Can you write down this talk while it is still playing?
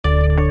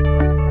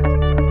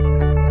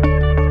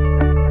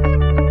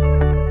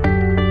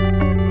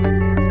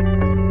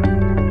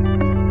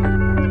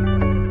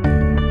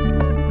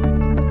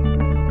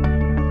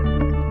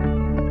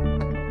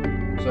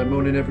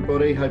morning,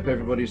 everybody. Hope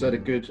everybody's had a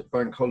good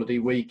bank holiday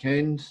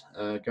weekend.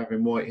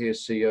 Gavin White here,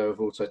 CEO of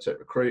Autotech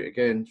Recruit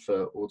again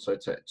for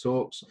Autotech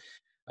Talks.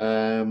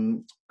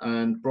 And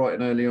bright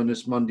and early on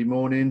this Monday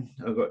morning,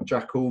 I've got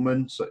Jack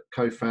Allman,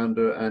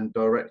 co-founder and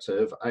director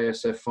of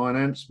ASF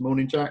Finance.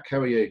 Morning, Jack. How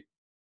are you?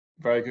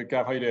 Very good,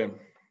 Gav. How you doing?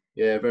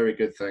 Yeah, very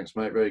good. Thanks,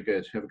 mate. Very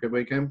good. Have a good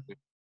weekend?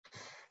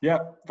 Yeah,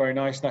 very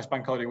nice. Nice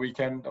bank holiday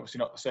weekend. Obviously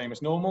not the same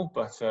as normal,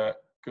 but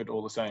good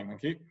all the same.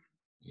 Thank you.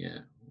 Yeah,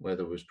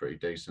 weather was pretty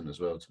decent as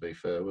well, to be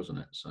fair, wasn't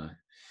it? So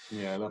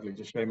yeah, lovely.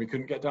 Just shame we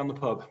couldn't get down the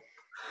pub.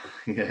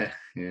 yeah.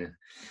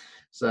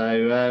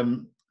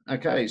 So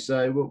okay,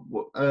 so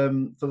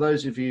for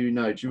those of you who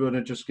know, do you want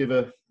to just give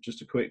a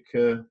quick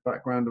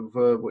background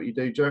of what you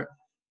do, Jack?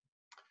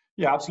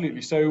 Yeah,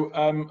 absolutely. So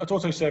at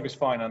Auto Service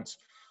Finance,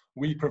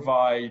 we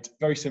provide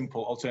very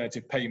simple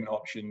alternative payment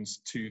options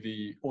to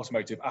the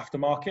automotive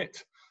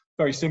aftermarket.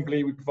 Very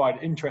simply, we provide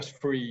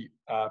interest-free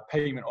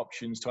payment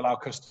options to allow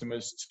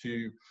customers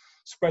to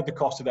spread the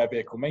cost of their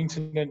vehicle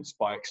maintenance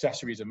by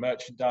accessories and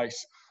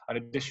merchandise and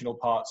additional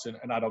parts and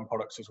add-on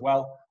products as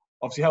well.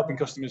 Obviously, helping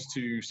customers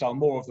to sell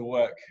more of the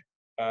work,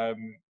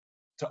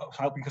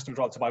 helping customers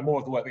to buy more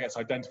of the work that gets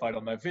identified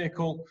on their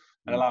vehicle,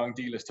 and allowing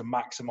dealers to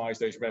maximise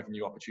those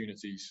revenue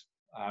opportunities.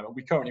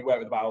 We currently work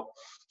with about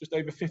just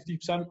over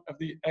 50% of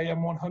the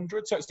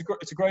AM100, so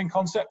it's a growing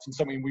concept and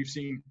something we've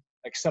seen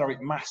accelerate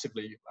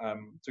massively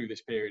through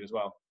this period as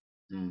well.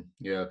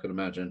 Yeah, I can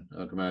imagine,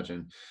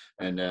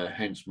 and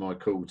hence my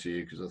call to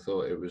you, because I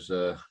thought it was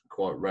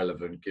quite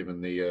relevant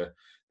given the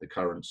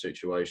current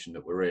situation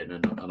that we're in,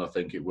 and I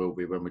think it will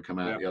be when we come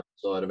out the other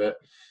side of it.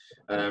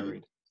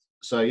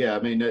 So yeah, I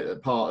mean,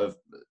 part of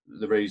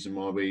the reason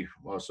why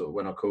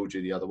when I called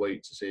you the other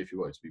week to see if you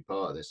wanted to be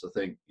part of this, I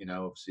think,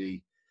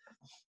 obviously,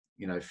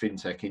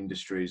 FinTech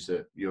industries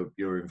that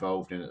you're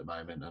involved in at the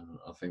moment, and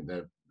I think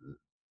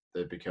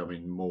they're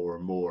becoming more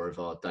and more of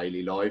our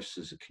daily lives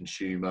as a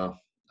consumer,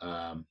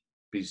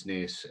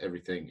 business,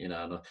 everything, and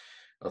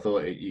I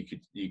thought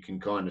you can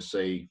kind of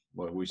see,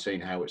 well, we've seen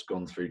how it's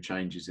gone through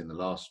changes in the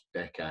last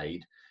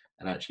decade,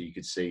 and actually you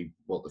could see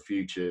what the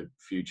future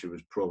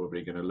was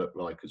probably going to look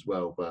like as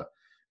well. But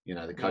the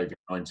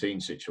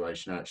COVID-19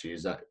 situation actually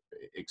has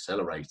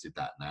accelerated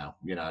that now,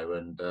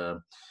 and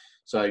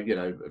so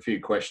a few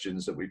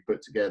questions that we've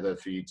put together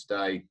for you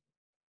today.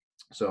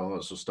 So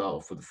I'll start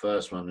off with the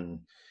first one, and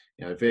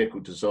vehicle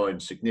design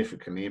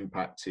significantly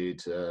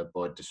impacted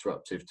by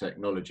disruptive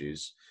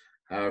technologies.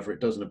 However,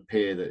 it doesn't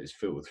appear that it's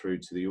filtered through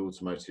to the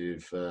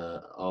automotive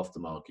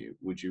aftermarket.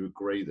 Would you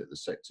agree that the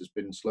sector's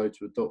been slow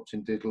to adopt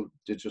in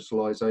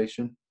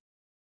digitalisation?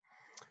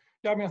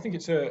 Yeah, I mean, I think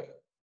it's an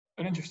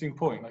interesting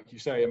point, like you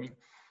say. I mean,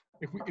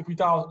 if we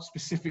dial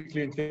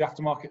specifically into the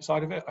aftermarket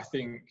side of it, I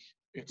think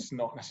it's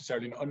not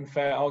necessarily an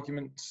unfair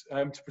argument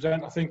to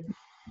present. I think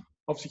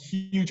obviously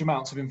huge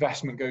amounts of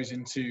investment goes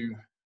into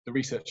the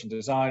research and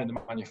design and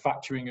the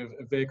manufacturing of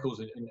vehicles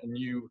and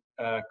new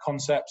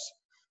concepts.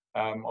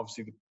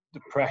 Obviously, the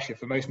pressure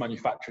for most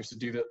manufacturers to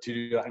do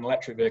that in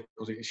electric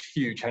vehicles is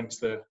huge. Hence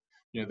the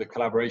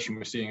collaboration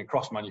we're seeing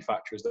across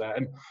manufacturers there.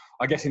 And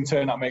I guess in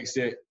turn that makes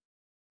it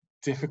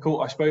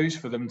difficult, I suppose,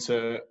 for them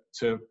to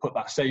put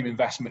that same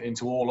investment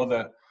into all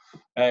other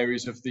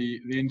areas of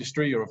the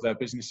industry or of their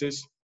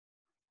businesses.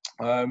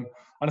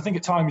 And I think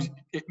at times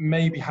it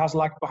maybe has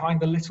lagged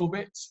behind a little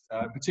bit,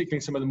 particularly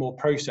in some of the more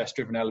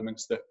process-driven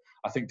elements that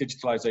I think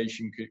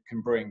digitalisation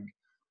can bring.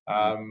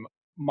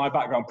 My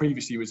background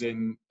previously was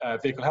in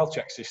vehicle health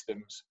check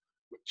systems,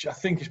 which I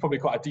think is probably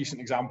quite a decent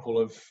example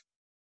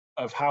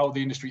of how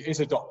the industry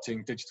is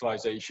adopting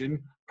digitalisation.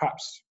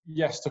 Perhaps,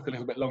 yes, took a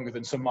little bit longer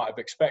than some might have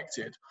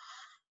expected,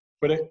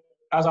 but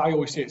as I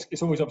always see it,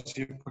 it's always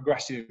obviously a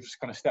progressive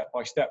kind of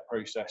step-by-step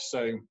process.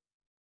 So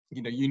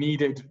you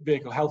needed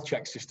vehicle health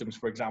check systems,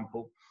 for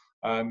example,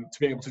 to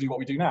be able to do what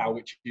we do now,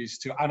 which is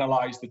to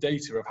analyse the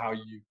data of how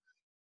you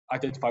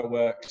identify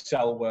work,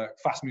 sell work,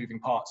 fast-moving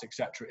parts,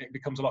 etc. It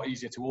becomes a lot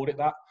easier to audit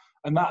that,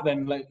 and that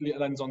then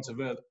lends on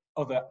to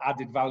other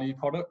added value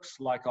products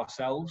like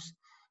ourselves.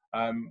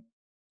 I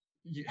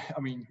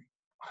mean,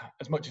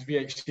 as much as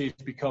VHC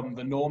has become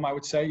the norm, I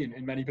would say,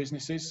 in many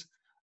businesses,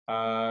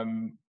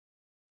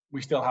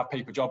 we still have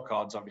paper job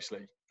cards,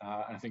 obviously,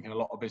 and I think in a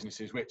lot of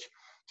businesses, which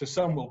to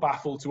some will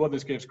baffle, to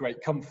others gives great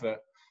comfort.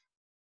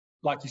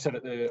 Like you said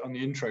on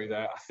the intro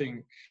there, I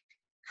think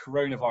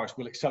coronavirus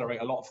will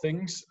accelerate a lot of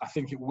things. I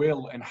think it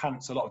will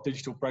enhance a lot of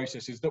digital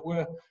processes that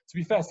were, to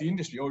be fair to the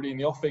industry, already in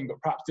the offing,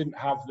 but perhaps didn't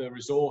have the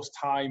resource,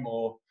 time,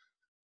 or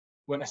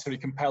weren't necessarily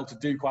compelled to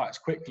do quite as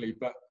quickly.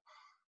 But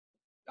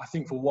I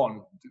think for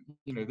one,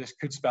 this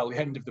could spell the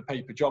end of the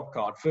paper job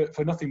card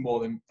for nothing more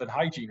than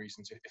hygiene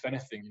reasons, if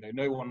anything.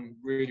 No one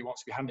really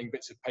wants to be handing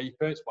bits of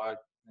paper. It's why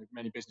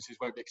many businesses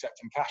won't be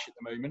accepting cash at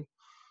the moment.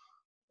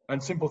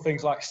 And simple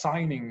things like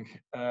signing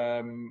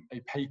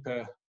a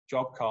paper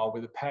job card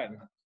with a pen.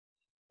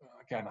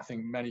 Again, I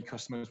think many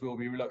customers will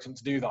be reluctant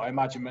to do that. I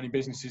imagine many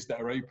businesses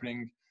that are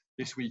opening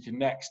this week and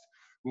next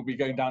will be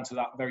going down to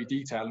that very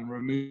detail and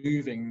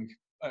removing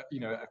a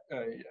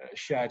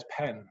shared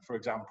pen, for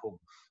example,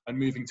 and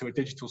moving to a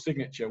digital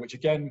signature, which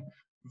again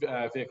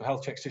vehicle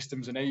health check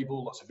systems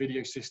enable, lots of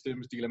video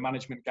systems, dealer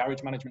management,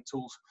 garage management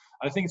tools.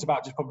 And I think it's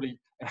about just probably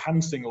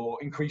enhancing or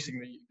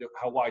increasing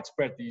how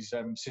widespread these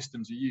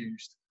systems are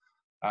used,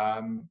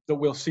 that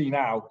we'll see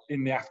now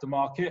in the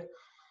aftermarket.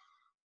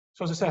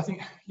 So as I say, I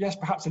think, yes,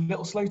 perhaps a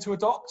little slow to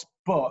adopt,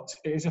 but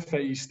it is a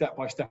phased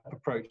step-by-step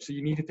approach. So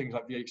you needed things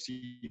like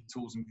VHC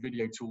tools and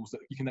video tools that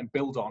you can then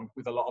build on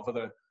with a lot of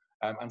other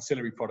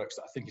ancillary products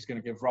that I think is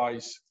going to give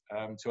rise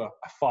to a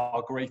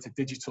far greater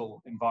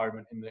digital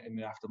environment in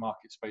the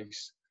aftermarket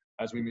space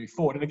as we move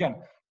forward. And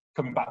again,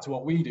 coming back to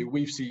what we do,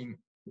 we've seen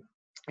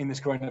in this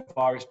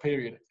coronavirus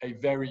period a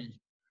very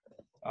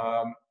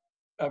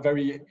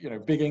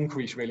big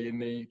increase really in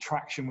the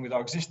traction with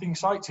our existing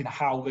sites in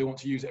how they want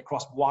to use it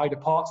across wider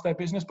parts of their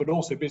business, but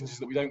also businesses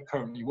that we don't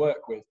currently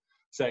work with,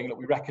 saying that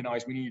we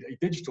recognise we need a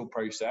digital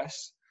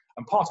process,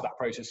 and part of that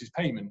process is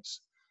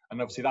payments.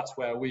 And obviously that's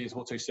where we as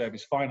Auto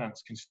Service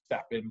Finance can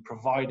step in,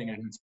 providing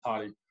an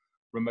entirely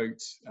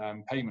remote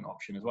payment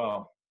option as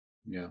well.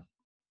 Yeah,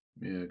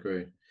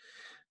 agree.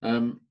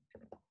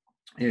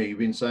 You've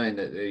been saying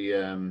that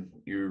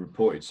you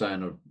reported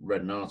saying, I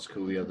read an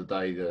article the other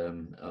day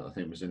that I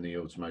think it was in the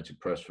Automotive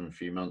press from a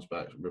few months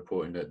back,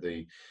 reporting that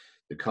the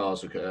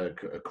cars are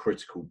a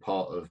critical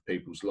part of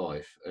people's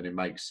life, and it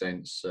makes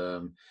sense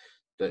that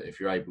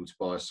if you're able to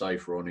buy a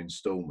safer on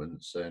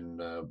instalments, then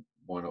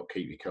why not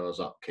keep your car's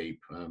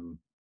upkeep?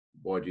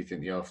 Why do you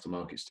think the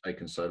aftermarket's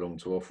taken so long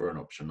to offer an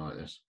option like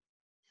this?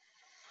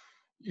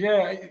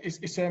 Yeah,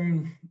 it's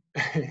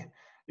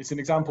an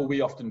example we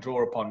often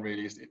draw upon,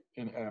 really,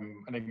 and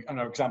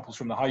our examples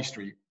from the high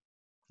street,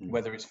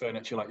 whether it's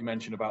furniture, like you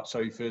mentioned about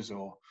sofas,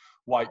 or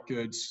white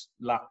goods,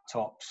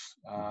 laptops.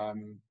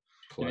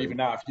 Even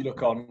now, if you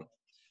look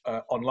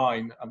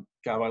online,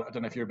 Gav, I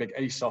don't know if you're a big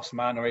ASOS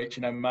man or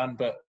H&M man,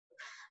 but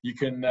you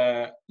can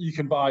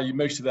buy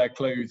most of their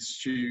clothes,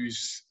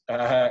 shoes,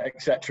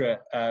 etc.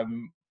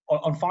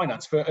 On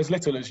finance for as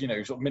little as,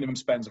 sort of minimum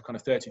spends of kind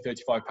of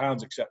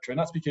 £30-35, etc. And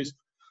that's because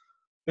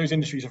those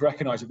industries have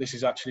recognised that this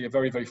is actually a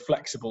very, very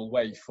flexible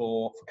way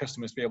for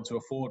customers to be able to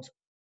afford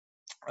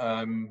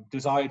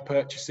desired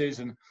purchases.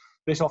 And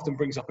this often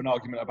brings up an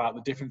argument about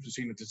the difference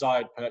between a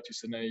desired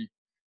purchase and a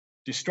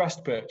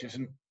distressed purchase.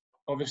 And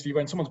obviously,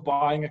 when someone's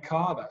buying a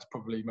car, that's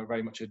probably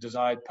very much a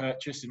desired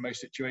purchase in most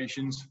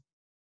situations.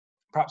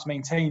 Perhaps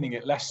maintaining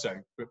it less so,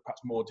 but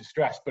perhaps more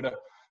distressed. But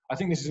I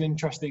think this is an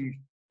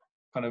interesting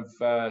kind of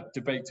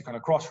debate to kind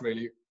of cross,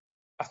 really.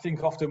 I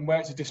think often where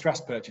it's a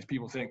distressed purchase,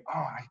 people think,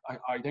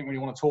 I don't really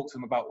want to talk to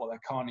them about what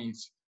their car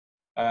needs,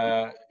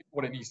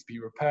 what it needs to be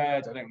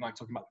repaired. I don't like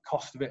talking about the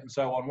cost of it and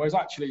so on. Whereas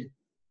actually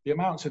the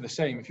amounts are the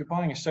same. If you're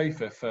buying a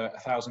sofa for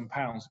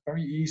 £1,000,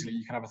 very easily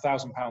you can have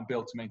 £1,000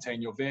 bill to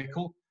maintain your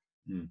vehicle.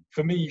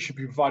 For me, you should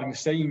be providing the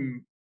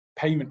same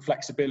payment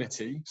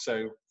flexibility.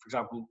 So, for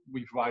example,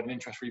 we provide an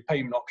interest-free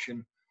payment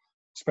option,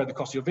 spread the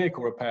cost of your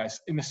vehicle repairs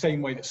in the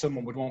same way that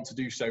someone would want to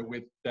do so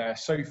with their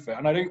sofa.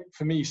 And I don't,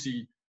 for me,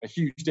 see a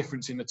huge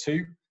difference in the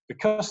two. The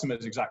customer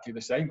is exactly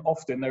the same.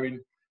 Often they're in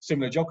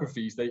similar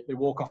geographies. They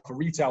walk off a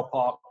retail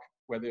park,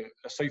 where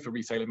a sofa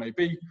retailer may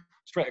be,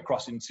 straight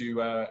across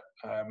into a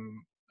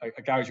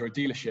garage or a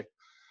dealership,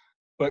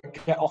 but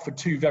get offered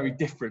two very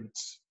different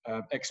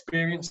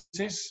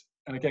experiences.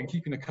 And again,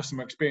 keeping the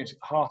customer experience at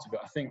the heart of it,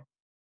 I think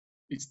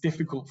it's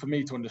difficult for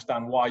me to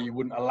understand why you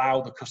wouldn't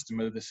allow the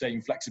customer the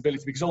same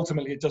flexibility, because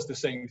ultimately it does the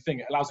same thing.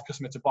 It allows the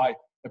customer to buy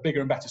a bigger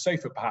and better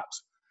sofa,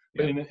 perhaps.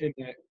 But in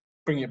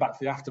bringing it back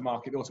to the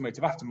aftermarket, the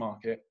automotive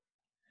aftermarket,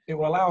 it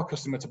will allow a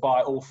customer to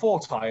buy all 4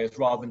 tyres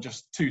rather than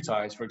just 2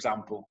 tyres, for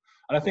example.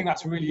 And I think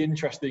that's a really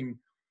interesting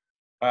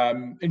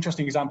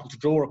example to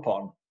draw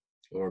upon.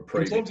 Or a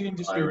premium in terms of the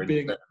industry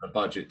being a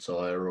budget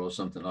tyre or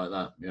something like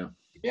that.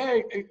 Yeah,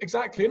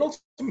 exactly. And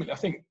ultimately, I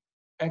think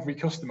every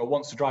customer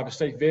wants to drive a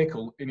safe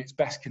vehicle in its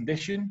best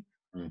condition.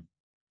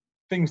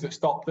 Things that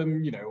stop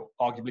them,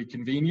 arguably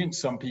convenience.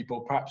 Some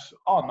people perhaps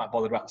aren't that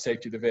bothered about the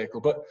safety of the vehicle,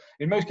 but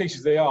in most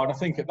cases they are. And I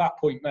think at that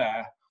point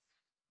there,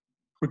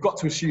 we've got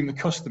to assume the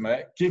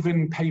customer,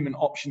 given payment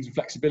options and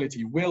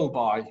flexibility, will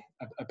buy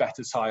a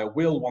better tyre,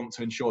 will want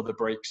to ensure the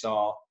brakes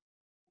are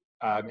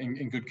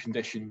in good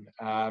condition.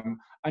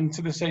 And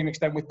to the same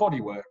extent with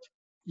bodywork,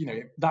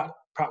 that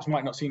perhaps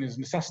might not seem as a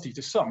necessity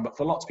to some, but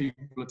for lots of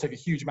people who take a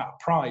huge amount of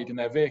pride in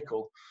their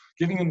vehicle,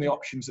 giving them the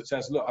options that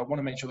says, look, I want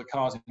to make sure the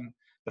car's in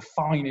the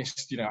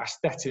finest,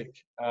 aesthetic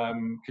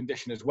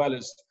condition, as well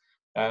as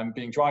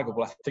being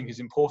drivable, I think is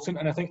important.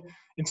 And I think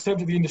in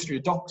terms of the industry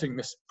adopting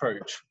this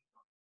approach,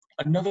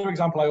 another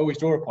example I always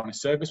draw upon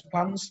is service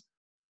plans,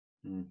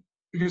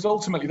 because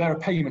ultimately they're a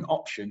payment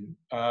option.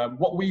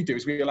 What we do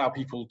is we allow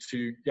people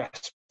to,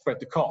 spread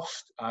the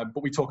cost,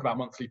 but we talk about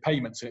monthly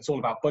payments, and it's all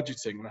about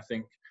budgeting. And I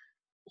think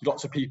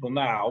lots of people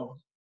now,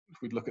 if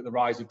we look at the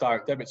rise of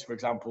direct debits, for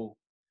example,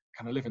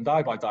 kind of live and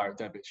die by direct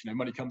debits.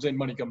 Money comes in,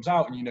 money comes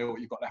out, and you know what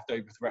you've got left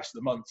over for the rest of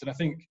the month. And I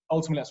think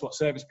ultimately that's what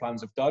service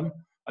plans have done,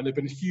 and they've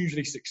been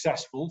hugely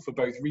successful for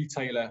both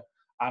retailer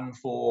and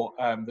for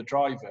the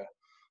driver.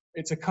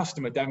 It's a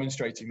customer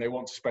demonstrating they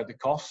want to spread the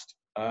cost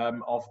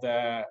of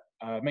their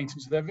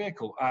maintenance of their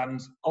vehicle.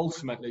 And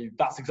ultimately,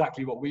 that's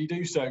exactly what we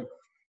do. So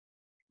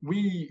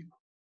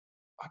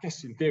I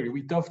guess in theory,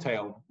 we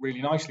dovetail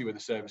really nicely with a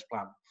service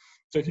plan.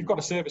 So if you've got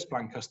a service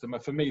plan customer,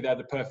 for me, they're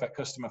the perfect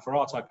customer for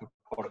our type of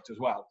product as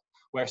well,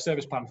 where a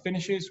service plan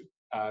finishes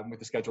with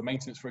the scheduled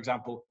maintenance, for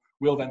example,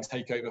 we'll then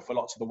take over for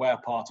lots of the wear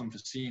part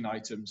unforeseen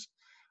items.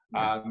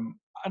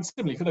 And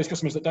similarly, for those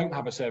customers that don't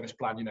have a service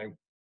plan,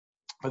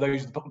 for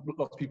those,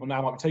 lots of people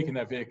now might be taking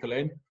their vehicle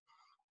in.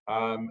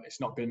 It's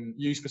not been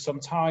used for some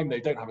time.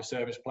 They don't have a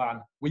service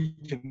plan. We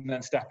can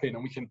then step in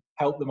and we can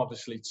help them,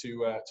 obviously,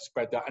 to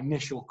spread that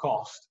initial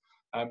cost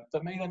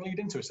that may then lead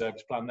into a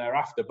service plan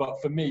thereafter.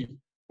 But for me,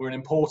 we're an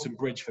important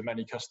bridge for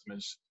many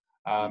customers.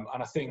 And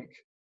I think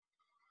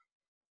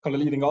kind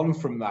of leading on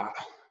from that,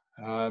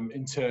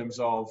 in terms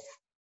of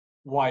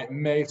why it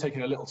may have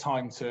taken a little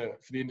time for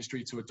the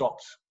industry to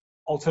adopt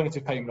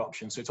alternative payment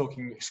options. So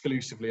talking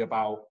exclusively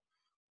about,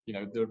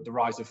 the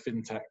rise of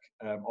FinTech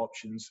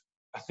options.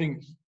 I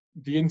think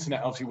the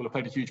internet obviously will have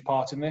played a huge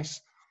part in this.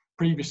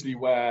 Previously,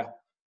 where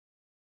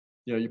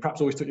you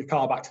perhaps always took your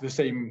car back to the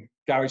same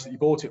garage that you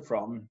bought it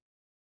from,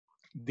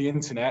 the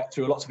internet,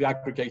 through lots of the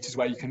aggregators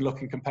where you can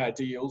look and compare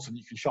deals and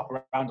you can shop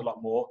around a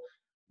lot more,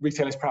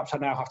 retailers perhaps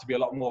now have to be a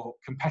lot more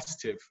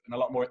competitive and a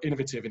lot more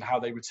innovative in how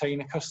they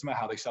retain a customer,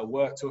 how they sell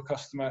work to a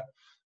customer.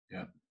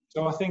 Yeah.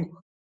 So I think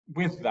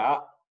with that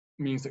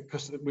means that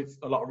with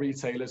a lot of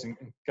retailers and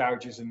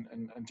garages and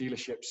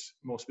dealerships,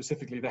 more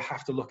specifically, they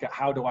have to look at,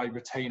 how do I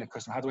retain a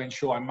customer? How do I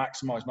ensure I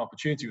maximize my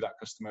opportunity with that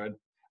customer? And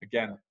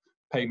again,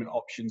 payment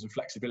options and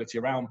flexibility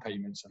around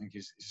payments, I think,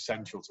 is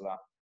essential to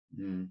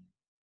that. Mm.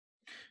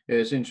 Yeah,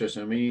 it's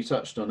interesting. I mean, you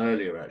touched on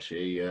earlier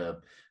actually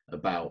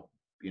about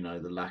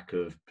the lack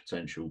of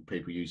potential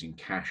people using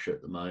cash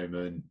at the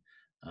moment,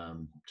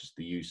 just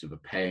the use of a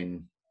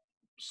pen,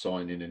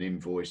 signing an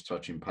invoice,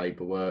 touching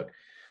paperwork.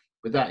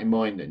 With that in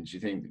mind, then, do you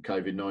think that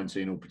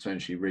COVID-19 will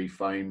potentially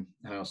reframe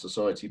how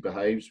society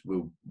behaves?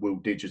 Will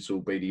digital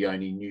be the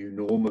only new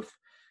norm of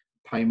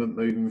payment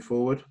moving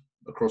forward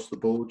across the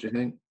board, do you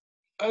think?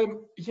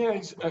 Yeah,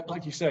 it's,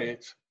 like you say,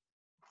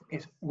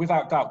 it's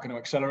without doubt going to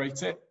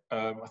accelerate it.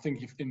 I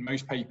think if in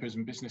most papers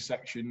and business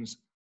sections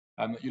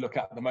that you look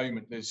at the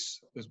moment, there's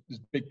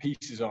big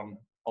pieces on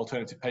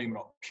alternative payment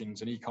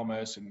options and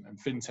e-commerce and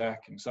FinTech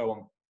and so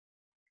on.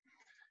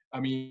 I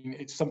mean,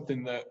 it's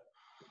something that,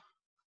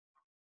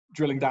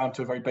 drilling down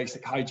to a very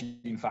basic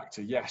hygiene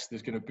factor, yes,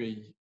 there's going to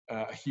be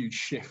a huge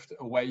shift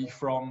away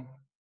from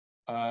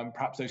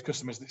perhaps those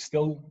customers that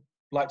still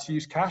like to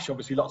use cash.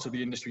 Obviously, lots of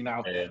the industry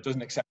now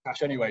doesn't accept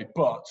cash anyway,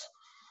 but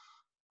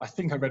I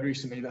think I read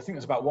recently, I think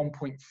there's about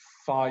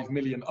 1.5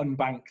 million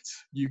unbanked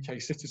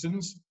UK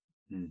citizens,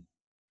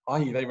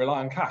 i.e. they rely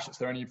on cash. It's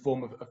their only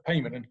form of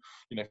payment. And,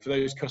 for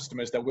those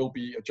customers, there will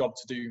be a job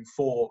to do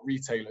for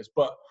retailers.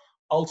 But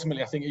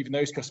ultimately, I think even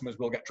those customers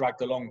will get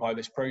dragged along by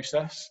this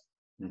process.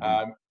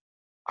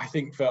 I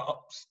think for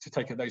us to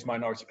take those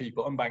minority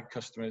people, unbanked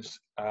customers,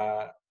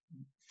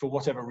 for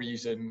whatever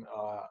reason,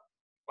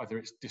 whether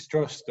it's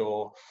distrust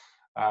or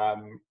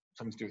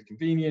something to do with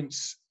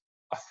convenience,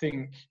 I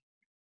think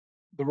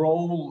the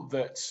role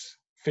that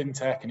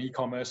FinTech and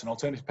e-commerce and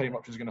alternative payment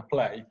options are going to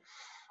play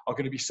are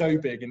going to be so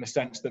big, in the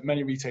sense that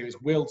many retailers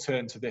will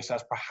turn to this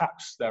as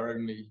perhaps their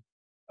only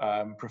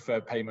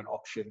preferred payment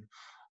option.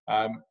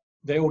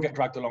 They all get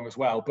dragged along as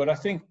well. But I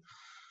think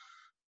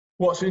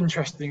what's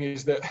interesting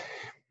is that,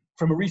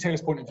 from a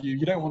retailer's point of view,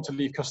 you don't want to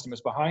leave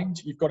customers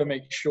behind. You've got to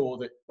make sure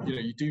that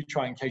you do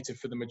try and cater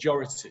for the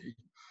majority.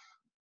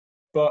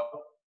 But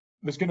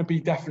there's going to be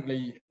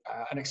definitely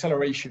an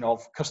acceleration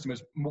of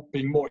customers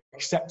being more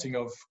accepting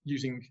of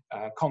using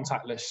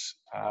contactless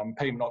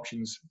payment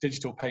options,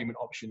 digital payment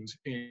options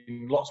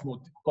in lots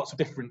of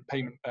different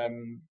payment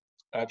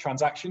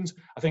transactions.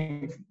 I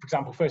think, for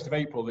example, 1st of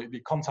April,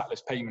 the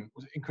contactless payment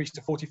was increased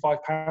to £45,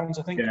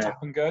 I think, tap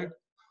and go.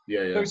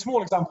 Yeah. So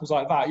small examples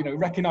like that,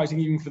 recognizing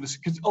even for this,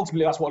 because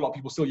ultimately that's what a lot of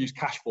people still use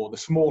cash for, the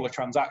smaller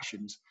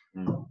transactions.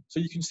 So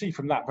you can see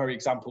from that very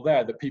example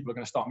there that people are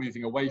going to start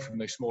moving away from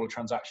those smaller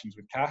transactions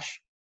with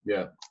cash.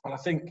 Yeah. And I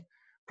think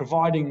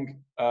providing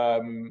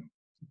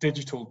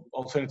digital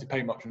alternative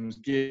payment options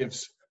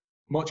gives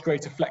much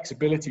greater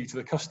flexibility to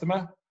the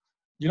customer.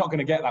 You're not going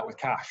to get that with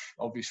cash,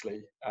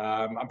 obviously.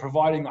 And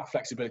providing that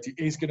flexibility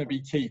is going to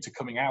be key to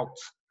coming out,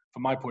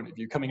 from my point of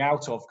view, coming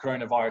out of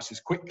coronavirus as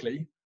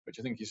quickly, which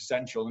I think is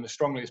essential, and as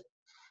strongly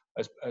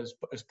as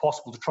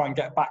possible, to try and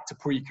get back to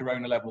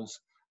pre-corona levels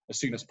as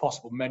soon as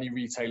possible. Many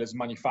retailers and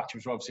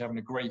manufacturers are obviously having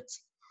a great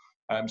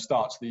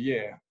start to the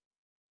year.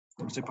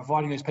 So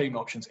providing those payment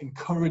options,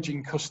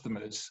 encouraging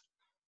customers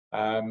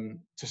to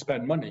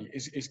spend money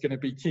is going to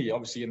be key,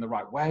 obviously in the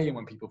right way and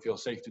when people feel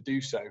safe to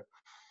do so.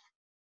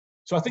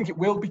 So I think it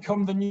will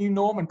become the new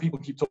norm, and people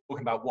keep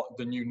talking about what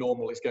the new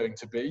normal is going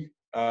to be.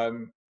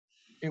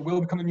 It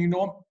will become the new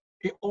norm.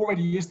 It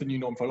already is the new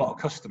norm for a lot of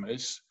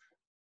customers.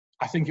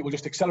 I think it will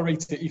just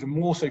accelerate it even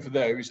more so for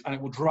those, and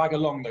it will drag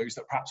along those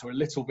that perhaps were a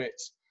little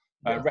bit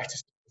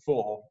reticent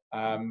before,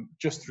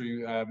 just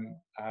through,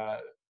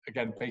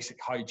 again, basic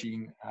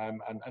hygiene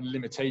and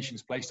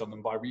limitations placed on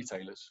them by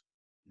retailers.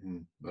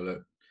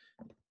 Well,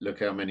 look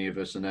how many of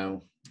us are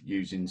now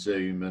using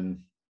Zoom and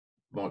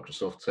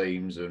Microsoft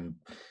Teams and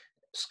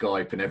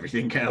Skype and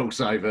everything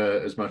else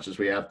over as much as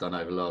we have done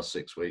over the last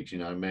 6 weeks. You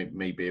know,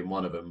 me being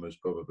one of them was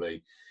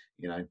probably,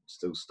 you know,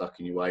 still stuck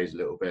in your ways a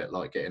little bit,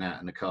 like getting out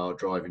in the car,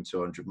 driving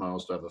 200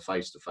 miles to have a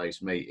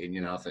face-to-face meeting.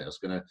 You know, I think that's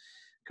going to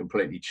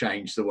completely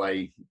change the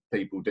way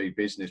people do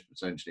business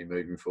potentially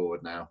moving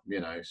forward now,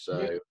 you know.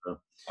 So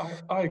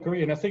I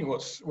agree, and I think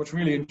what's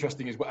really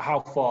interesting is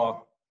how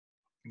far,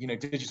 you know,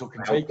 digital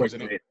can take us.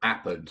 And it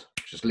happened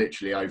just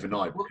literally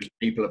overnight because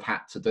people have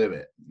had to do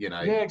it, you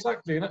know. Yeah,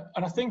 exactly. And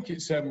I think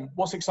it's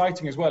what's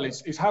exciting as well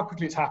is how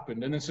quickly it's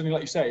happened. And then suddenly,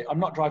 like you say, I'm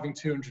not driving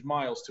 200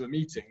 miles to a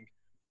meeting,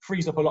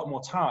 frees up a lot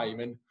more time,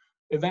 and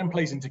it then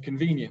plays into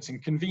convenience.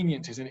 And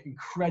convenience is an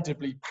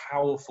incredibly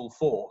powerful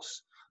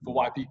force for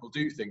why people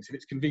do things. If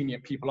it's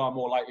convenient, people are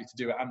more likely to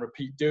do it and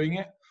repeat doing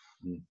it.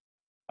 And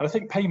I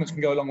think payments can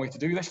go a long way to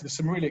do this. There's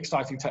some really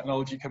exciting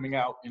technology coming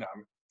out. You know,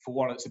 for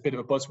one, it's a bit of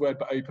a buzzword,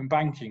 but open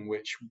banking,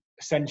 which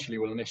essentially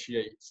will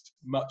initiate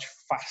much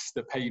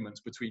faster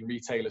payments between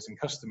retailers and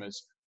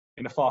customers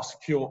in a far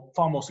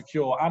more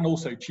secure and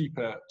also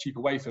cheaper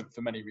way for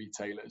many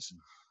retailers.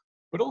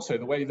 But also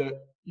the way that,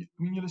 I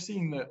mean, you'll have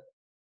seen that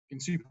in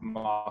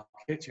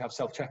supermarkets, you have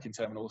self-check-in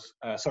terminals,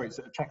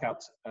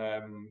 checkout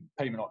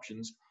payment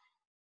options.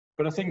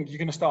 But I think you're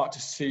going to start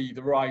to see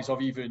the rise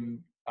of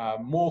even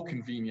more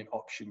convenient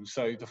options.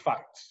 So the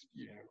fact,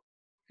 you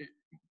know,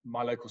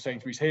 my local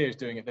Sainsbury's here is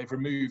doing it. They've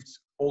removed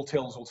all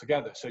tills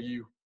altogether. So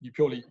you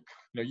purely, you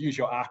know, use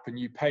your app and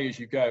you pay as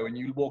you go, and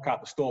you walk out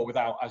the store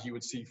without, as you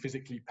would see,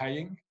 physically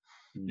paying.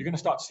 You're going to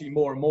start to see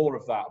more and more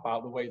of that,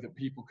 about the way that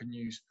people can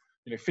use,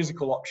 you know,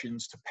 physical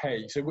options to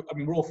pay. So, I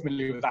mean, we're all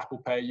familiar with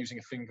Apple Pay, using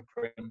a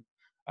fingerprint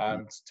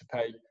to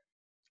pay.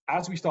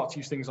 As we start to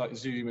use things like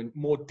Zoom and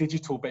more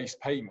digital-based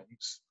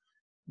payments,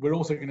 we're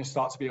also going to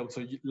start to be able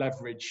to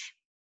leverage,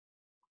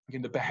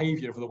 again, the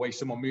behavior of the way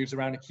someone moves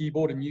around a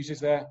keyboard and uses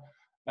their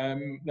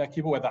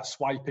keyboard, whether that's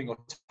swiping or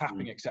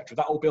tapping, etc.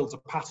 That all builds a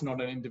pattern on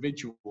an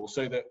individual,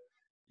 so that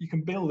you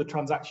can build a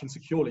transaction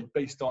securely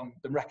based on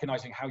them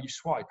recognizing how you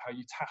swipe, how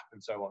you tap,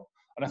 and so on.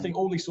 And I think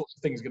all these sorts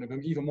of things are going to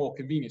become even more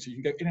convenient. So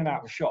you can go in and out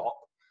of a shop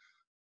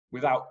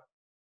without,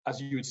 as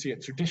you would see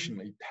it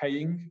traditionally,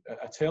 paying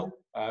a till.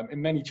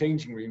 In many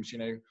changing rooms, you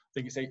know, I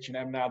think it's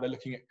H&M now, they're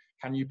looking at,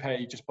 can you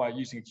pay just by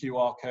using a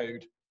QR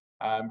code,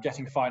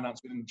 getting finance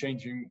within the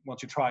changing room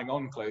once you're trying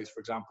on clothes, for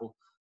example.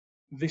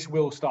 This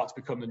will start to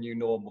become the new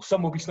normal.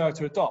 Some will be slower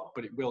to adopt,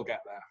 but it will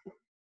get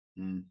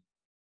there.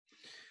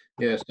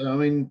 Yeah, so I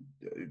mean,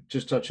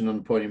 just touching on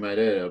the point you made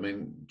earlier, I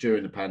mean,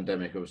 during the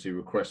pandemic, obviously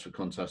requests for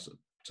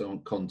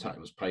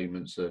contactless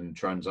payments and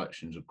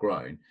transactions have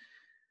grown.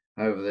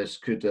 However, this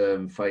could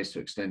face to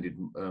extended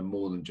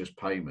more than just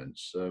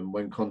payments.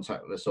 When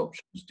contactless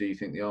options, do you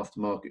think the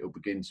aftermarket will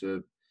begin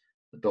to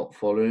adopt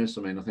following this?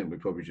 I mean, I think we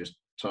probably just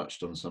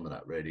touched on some of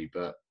that really,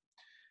 but,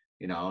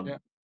 you know,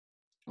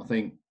 I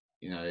think,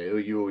 you know,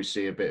 you always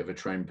see a bit of a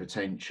trend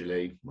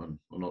potentially. I'm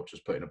not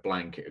just putting a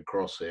blanket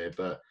across here,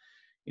 but,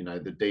 you know,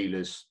 the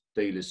dealers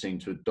seem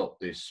to adopt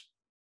this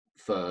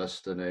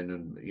first, and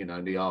then, you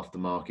know, the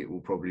aftermarket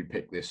will probably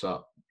pick this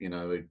up, you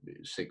know,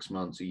 6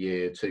 months, a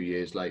year, 2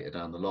 years later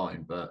down the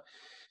line. But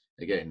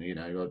again, you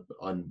know,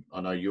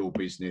 I know your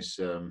business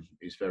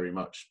is very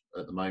much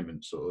at the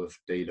moment sort of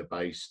dealer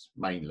based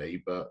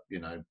mainly, but, you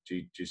know,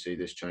 do you see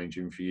this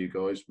changing for you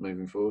guys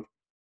moving forward?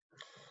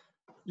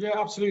 Yeah,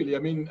 absolutely. I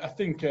mean, I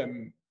think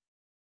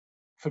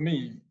for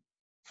me,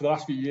 for the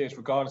last few years,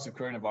 regardless of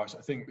coronavirus,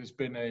 I think there's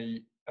been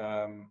a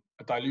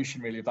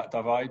dilution really of that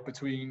divide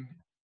between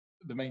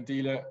the main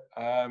dealer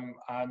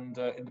and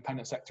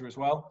independent sector as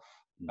well.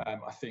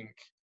 I think,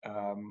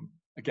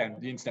 again,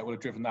 the internet will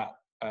have driven that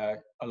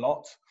a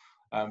lot,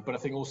 but I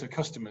think also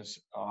customers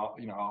are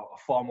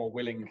far more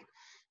willing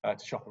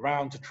to shop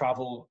around, to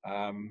travel.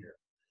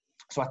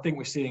 So I think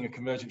we're seeing a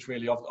convergence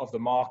really of the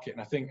market,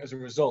 and I think as a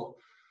result,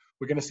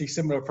 we're going to see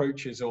similar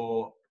approaches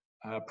or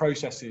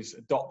processes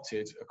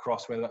adopted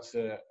across, whether that's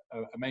a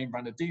main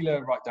branded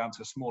dealer right down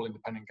to a small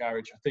independent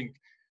garage. I think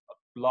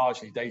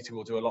largely data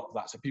will do a lot of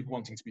that. So people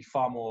wanting to be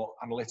far more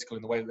analytical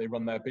in the way that they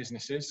run their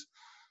businesses,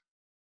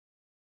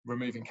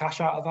 removing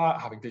cash out of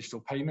that, having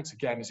digital payments,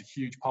 again, is a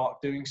huge part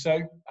of doing so.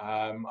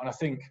 And I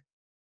think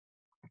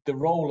the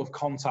role of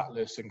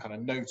contactless and kind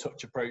of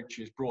no-touch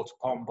approaches brought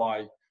upon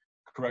by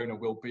Corona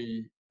will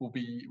be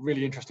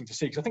really interesting to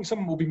see, because I think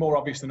some will be more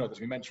obvious than others.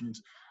 We mentioned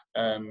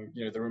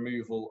you know, the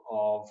removal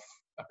of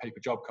a paper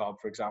job card,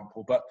 for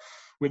example, but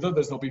with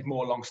others they'll be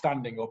more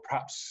long-standing or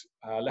perhaps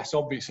less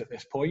obvious at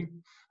this point.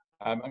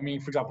 I mean,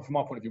 for example, from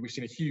our point of view, we've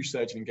seen a huge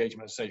surge in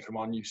engagement, as I say, from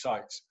our new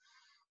sites,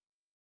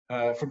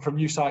 from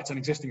new sites and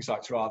existing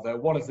sites rather.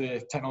 One of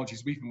the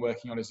technologies we've been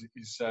working on is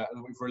that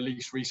we've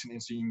released recently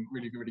and seen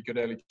really good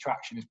early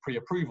traction, is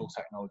pre-approval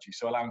technology.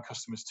 So allowing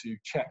customers to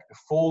check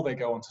before they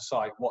go onto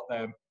site what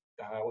their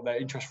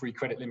interest-free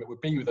credit limit would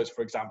be with us,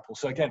 for example.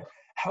 So again,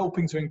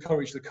 helping to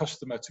encourage the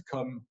customer to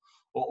come,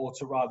 or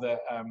to rather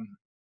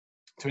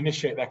to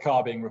initiate their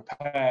car being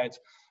repaired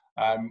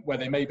where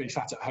they may be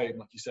sat at home,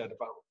 like you said,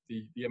 about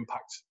the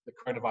impact that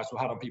coronavirus will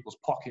have on people's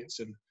pockets,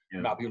 and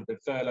about people who've been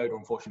furloughed or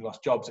unfortunately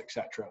lost jobs,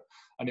 etc.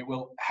 And it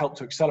will help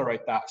to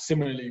accelerate that.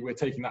 Similarly, we're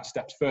taking that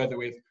steps further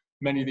with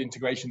many of the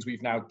integrations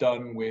we've now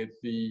done with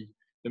the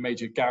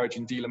major garage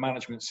and dealer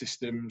management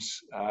systems,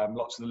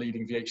 lots of the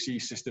leading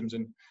VHC systems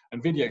and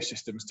video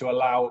systems, to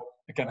allow,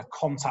 again, a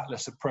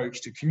contactless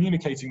approach to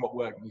communicating what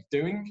work we're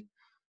doing,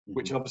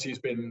 which obviously has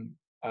been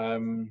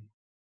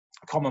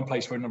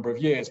commonplace for a number of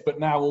years, but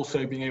now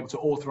also being able to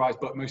authorize,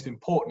 but most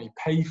importantly,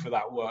 pay for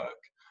that work.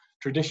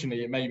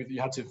 Traditionally, it may be that you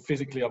had to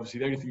physically, obviously,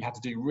 the only thing you had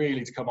to do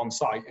really to come on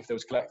site, if there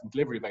was collect and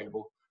delivery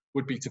available,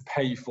 would be to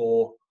pay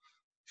for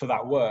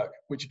that work,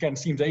 which again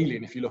seems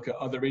alien if you look at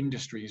other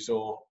industries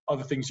or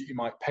other things that you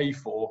might pay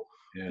for,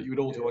 that you would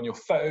all do on your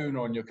phone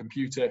or on your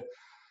computer.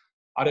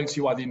 I don't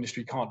see why the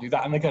industry can't do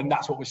that. And again,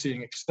 that's what we're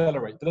seeing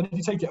accelerate. But then if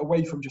you take it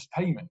away from just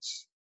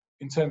payments,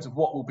 in terms of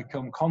what will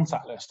become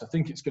contactless, I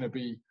think it's going to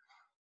be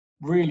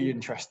really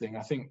interesting.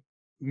 I think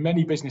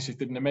many businesses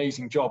did an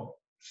amazing job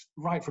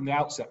right from the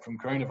outset from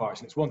coronavirus.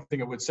 And it's one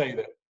thing I would say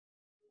that,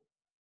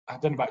 I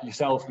don't know about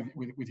yourself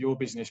with your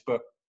business,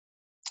 but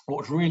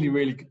what's really,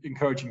 really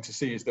encouraging to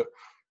see is that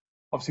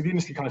obviously the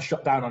industry kind of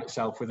shut down on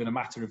itself within a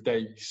matter of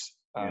days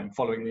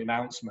following the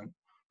announcement.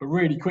 But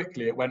really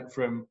quickly it went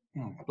from,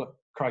 look,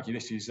 crikey,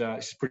 this is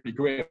pretty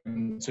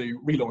grim, to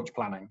relaunch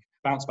planning,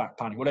 bounce back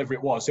planning, whatever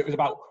it was. So it was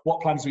about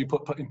what plans we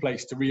put in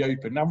place to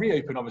reopen. Now,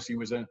 reopen obviously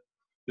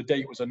the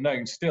date was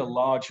unknown, still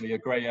largely a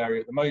grey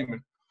area at the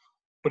moment.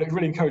 But it's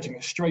really encouraging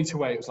that straight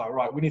away it was like,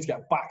 right, we need to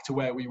get back to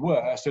where we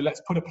were. So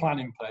let's put a plan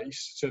in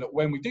place so that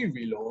when we do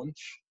relaunch,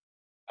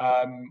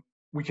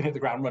 we can hit the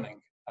ground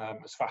running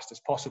as fast as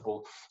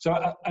possible.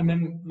 So, and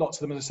then lots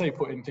of them, as I say,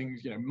 put in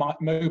things,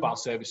 mobile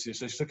services.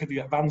 So could they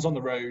get vans on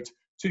the road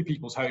to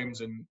people's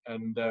homes, and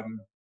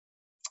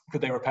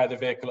could they repair the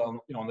vehicle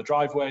on the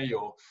driveway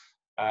or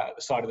at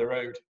the side of the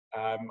road?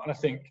 And I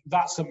think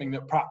that's something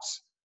that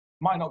perhaps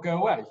might not go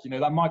away.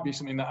 That might be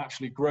something that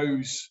actually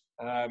grows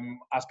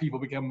as people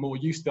become more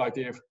used to the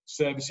idea of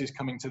services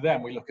coming to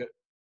them. We look at,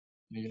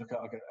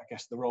 I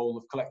guess, the role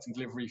of collect and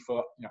delivery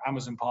for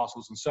Amazon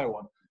parcels and so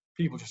on.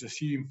 People just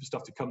assume for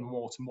stuff to come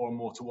more and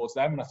more towards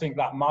them. And I think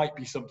that might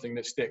be something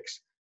that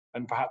sticks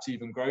and perhaps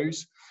even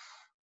grows.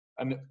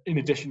 And in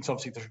addition to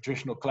obviously the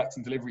traditional collect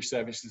and delivery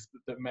services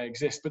that may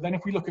exist. But then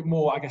if we look at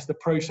more, I guess, the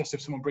process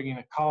of someone bringing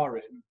a car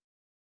in,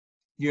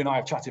 you and I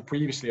have chatted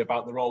previously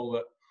about the role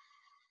that,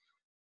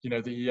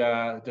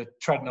 the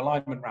tread and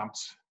alignment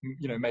ramps,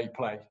 may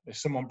play. If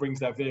someone brings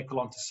their vehicle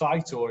onto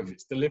site, or if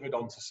it's delivered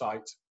onto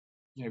site,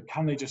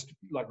 can they just,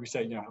 like we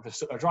say, have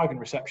a driving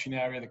reception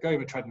area, they go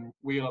over tread and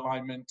wheel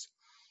alignment.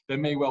 There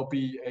may well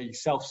be a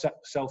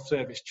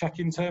self-service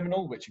check-in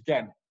terminal, which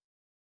again,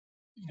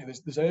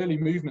 there's early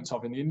movements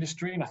of in the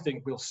industry, and I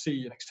think we'll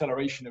see an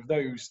acceleration of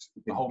those.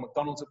 The whole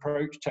McDonald's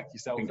approach, check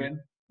yourself in.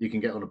 You can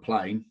get on a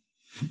plane.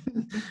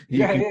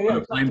 You can get on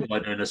a plane by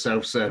doing a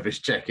self-service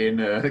check-in,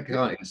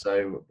 can't you?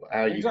 So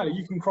how you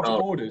you can cross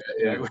borders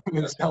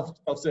with a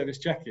self-service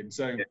check-in.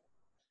 So,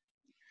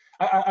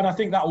 and I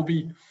think that will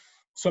be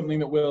something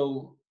that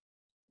will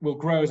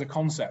grow as a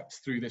concept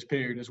through this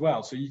period as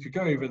well. So you could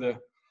go over the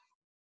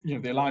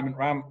alignment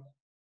ramp,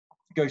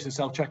 go to the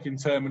self check-in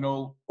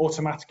terminal.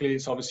 Automatically,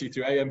 it's obviously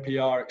through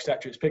AMPR,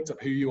 etc. It's picked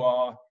up who you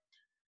are.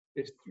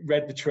 It's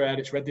read the tread.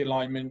 It's read the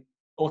alignment.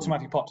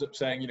 Automatically pops up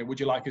saying, would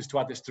you like us to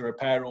add this to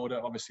repair order?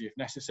 Obviously, if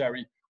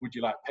necessary, would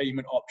you like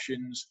payment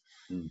options?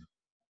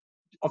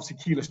 Obviously,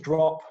 keyless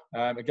drop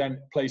again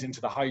plays into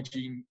the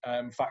hygiene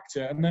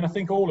factor. And then I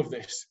think all of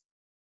this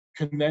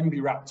can then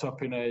be wrapped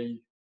up in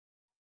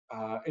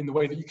the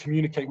way that you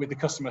communicate with the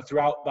customer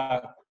throughout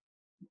that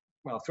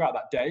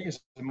day, as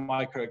a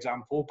micro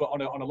example, but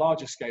on a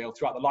larger scale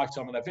throughout the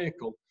lifetime of their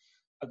vehicle.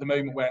 At the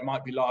moment, where it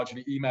might be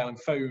largely email and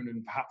phone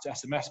and perhaps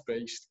SMS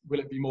based, will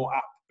it be more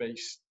app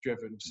based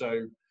driven? So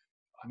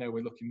I know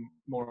we're looking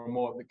more and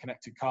more at the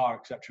connected car,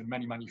 etc.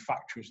 Many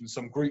manufacturers and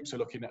some groups are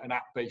looking at an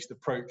app based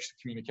approach to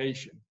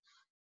communication.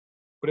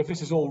 But if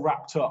this is all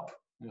wrapped up,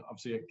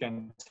 obviously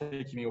again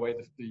taking away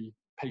the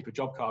paper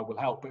job card will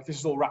help, but if this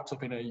is all wrapped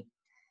up in a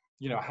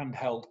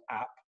handheld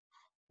app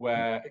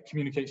where it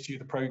communicates to you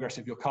the progress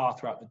of your car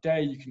throughout the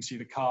day, you can see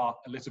the car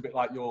a little bit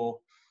like your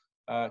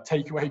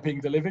takeaway being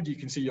delivered. You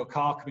can see your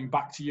car coming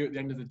back to you at the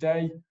end of the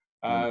day.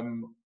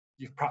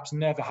 You've perhaps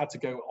never had to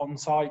go on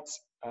site.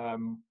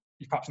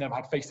 You've perhaps never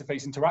had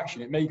face-to-face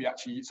interaction. It may be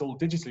actually it's all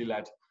digitally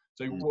led.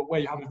 So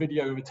where you have a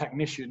video of a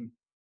technician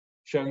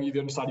showing you the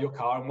underside of your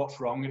car and what's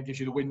wrong, and it gives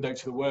you the window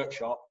to the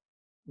workshop.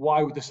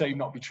 Why would the same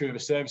not be true of a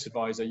service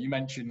advisor? You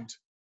mentioned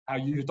how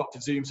you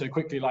adopted Zoom so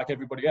quickly like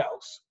everybody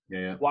else.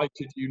 Why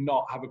could you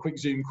not have a quick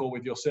Zoom call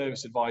with your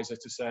service advisor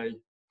to say,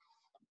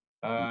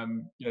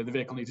 the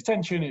vehicle needs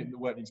attention, the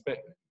work needs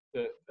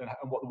and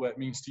what the work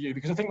means to you?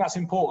 Because I think that's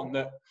important.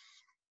 That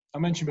I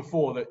mentioned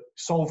before, that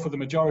solve for the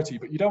majority,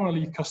 but you don't want to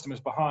leave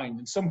customers behind.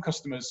 And some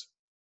customers,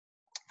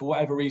 for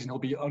whatever reason, will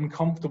be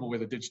uncomfortable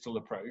with a digital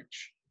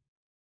approach.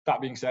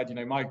 That being said,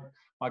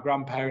 my My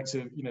grandparents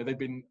have, they've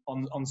been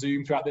on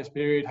Zoom throughout this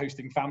period,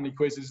 hosting family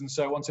quizzes and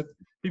so on. So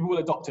people will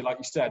adopt it, like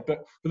you said.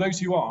 But for those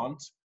who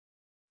aren't,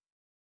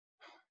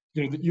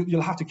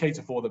 you'll have to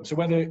cater for them. So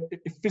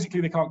if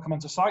physically they can't come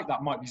onto site,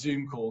 that might be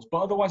Zoom calls.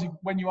 But otherwise,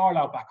 when you are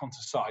allowed back onto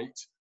site,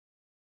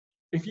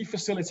 if you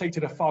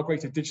facilitated a far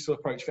greater digital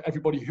approach for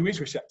everybody who is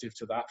receptive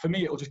to that, for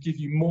me, it'll just give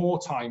you more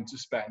time to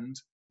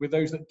spend with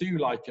those that do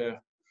like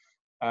a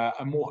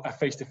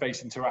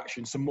face-to-face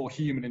interaction, some more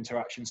human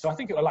interaction. So I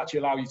think it will actually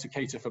allow you to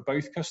cater for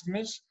both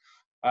customers.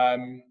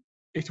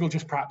 It will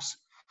just perhaps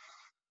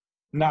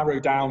narrow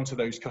down to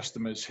those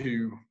customers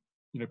who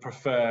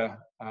prefer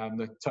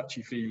the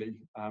touchy-feely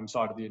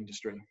side of the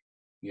industry.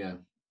 Yeah,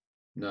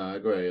 no, I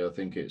agree. I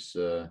think it's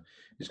going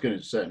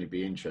to certainly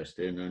be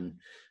interesting, and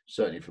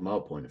certainly from our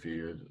point of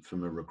view,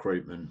 from a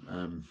recruitment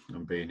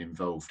and being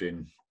involved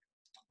in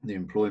the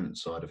employment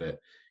side of it,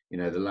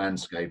 the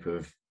landscape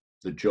of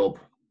the job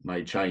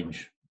may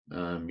change.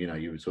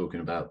 You were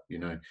talking about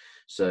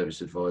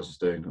service advisors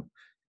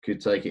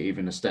could take it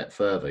even a step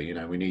further.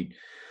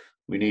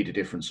 We need a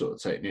different sort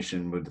of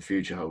technician with the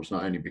future holds,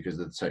 not only because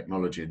of the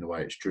technology and the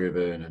way it's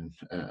driven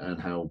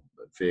and how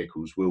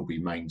vehicles will be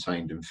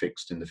maintained and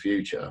fixed in the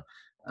future.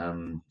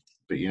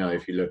 But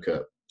if you look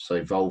at,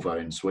 say, Volvo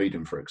in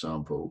Sweden, for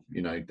example,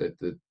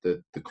 the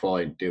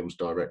client deals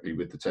directly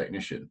with the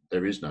technician.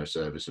 There is no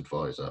service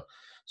advisor.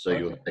 So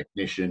your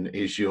technician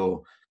is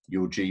your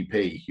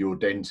GP, your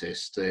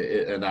dentist,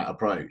 and that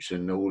approach,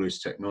 and all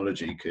this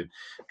technology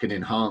can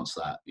enhance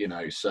that.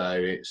 So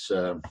it's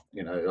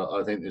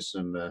I think there's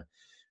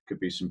could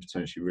be some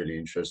potentially really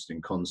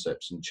interesting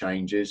concepts and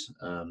changes.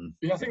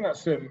 I think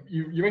that's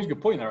you raised a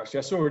good point there. Actually,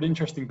 I saw an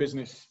interesting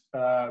business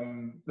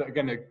that,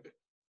 again,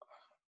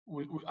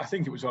 I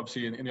think it was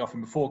obviously in the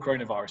offering before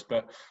coronavirus,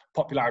 but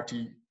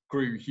popularity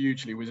grew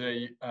hugely. Was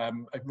a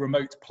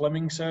remote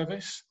plumbing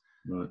service.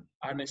 Right.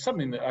 And it's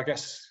something that I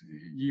guess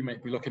you may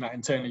be looking at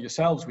internally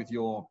yourselves with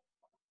your,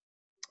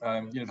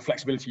 the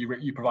flexibility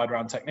you provide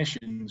around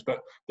technicians, but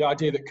the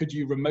idea that could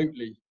you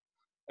remotely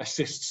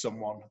assist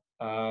someone.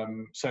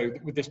 So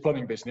with this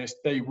plumbing business,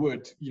 they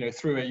would,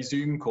 through a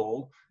Zoom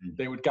call,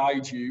 they would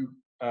guide you,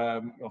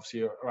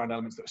 obviously around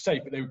elements that are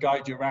safe, but they would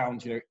guide you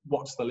around,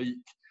 what's the leak,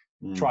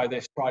 try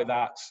this, try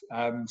that.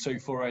 So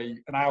for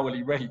an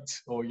hourly rate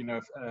or,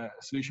 a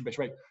solution-based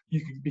rate,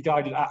 you could be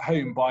guided at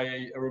home by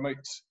a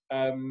remote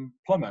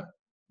plumber.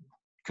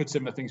 Could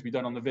similar things be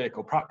done on the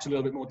vehicle? Perhaps a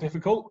little bit more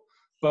difficult,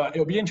 but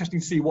it'll be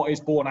interesting to see what is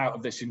born out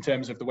of this in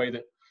terms of the way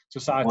that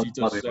society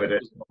does.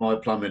 My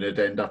plumbing would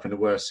end up in a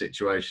worse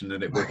situation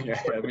than it would.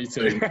 Yeah, me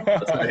too.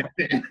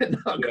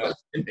 Not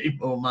costing me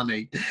more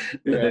money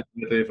than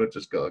if I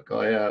just got a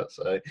guy out.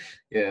 So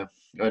yeah,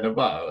 I'm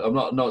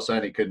not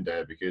saying he couldn't do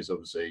it, because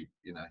obviously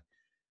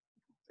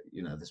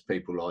there's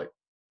people like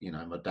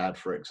my dad,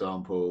 for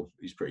example.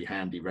 He's pretty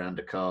handy round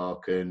a car.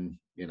 Can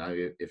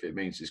if it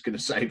means it's going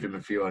to save him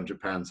a few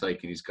 £100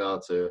 taking his car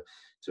to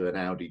an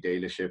Audi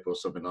dealership or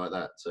something like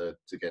that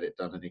to get it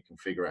done, and he can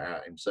figure it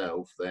out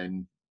himself,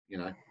 then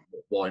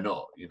why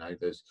not?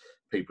 There's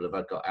people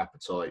have got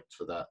appetite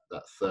for that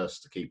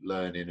thirst to keep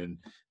learning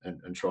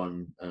and try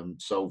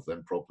and solve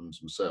them problems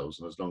themselves.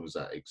 And as long as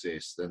that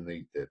exists, then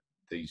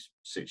these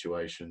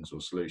situations or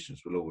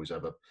solutions will always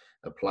have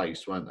a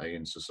place, won't they,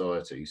 in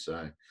society?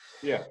 So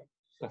yeah,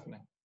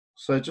 definitely.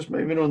 So just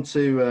moving on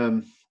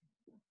to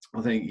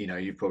I think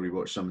you've probably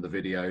watched some of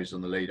the videos on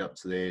the lead up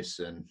to this,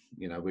 and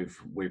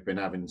we've been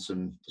having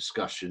some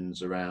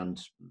discussions around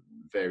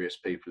various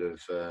people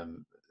have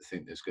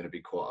think there's going to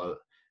be quite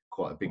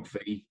a big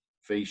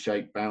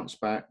V-shaped bounce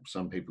back.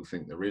 Some people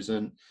think there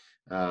isn't.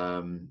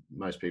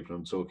 Most people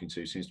I'm talking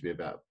to seems to be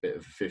about a bit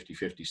of a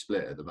 50-50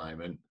 split at the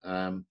moment.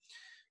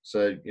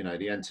 So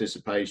the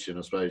anticipation,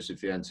 I suppose, if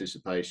the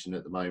anticipation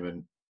at the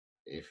moment,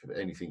 if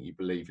anything you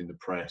believe in the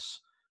press,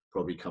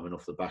 probably coming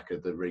off the back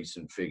of the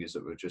recent figures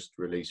that were just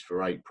released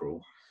for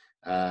April,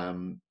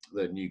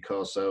 that new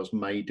car sales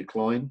may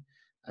decline.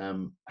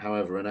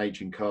 However, an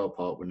aging car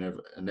park will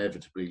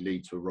inevitably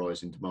lead to a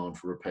rise in demand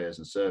for repairs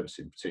and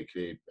servicing,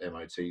 particularly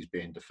MOTs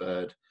being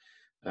deferred.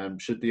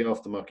 Should the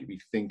aftermarket be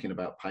thinking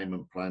about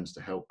payment plans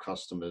to help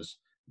customers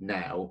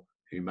now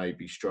who may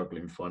be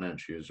struggling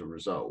financially as a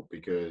result?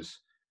 Because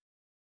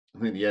I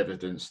think the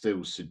evidence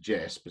still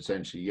suggests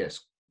potentially, yes,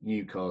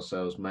 new car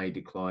sales may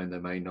decline, they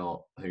may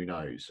not, who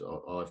knows?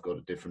 I've got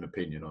a different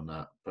opinion on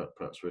that,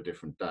 perhaps for a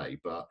different day.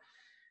 But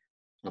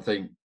I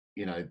think,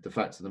 the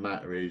fact of the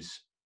matter is,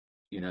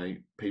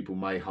 people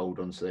may hold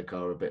on to their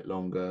car a bit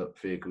longer.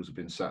 Vehicles have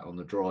been sat on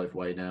the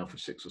driveway now for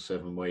 6 or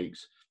 7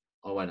 weeks.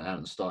 I went out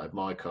and started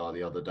my car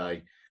the other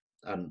day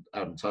and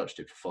hadn't touched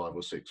it for 5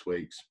 or 6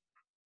 weeks.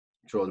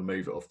 Tried to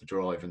move it off the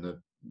drive, and the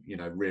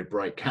rear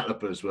brake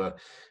calipers were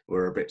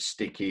a bit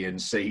sticky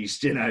and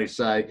seized.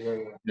 So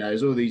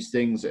there's all these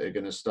things that are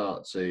going to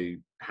start to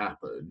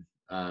happen,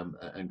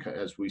 and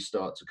as we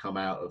start to come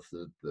out of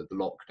the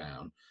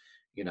lockdown,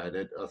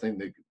 I think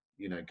that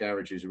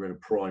garages are in a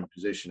prime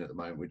position at the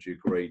moment. Would you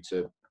agree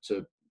to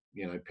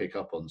pick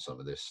up on some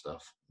of this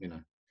stuff?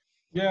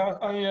 Yeah,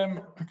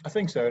 I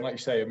think so. And like you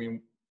say, I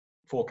mean,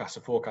 forecast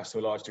to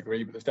a large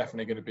degree, but there's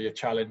definitely going to be a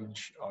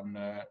challenge on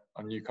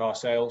new car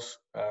sales.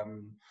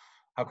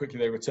 How quickly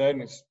they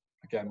return is,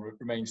 again,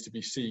 remains to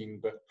be seen,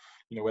 but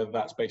whether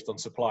that's based on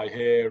supply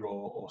here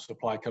or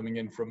supply coming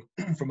in from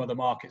from other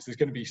markets, there's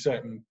going to be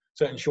certain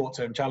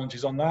short-term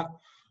challenges on that,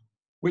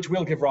 which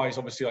will give rise,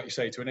 obviously, like you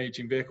say, to an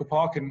aging vehicle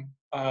park, and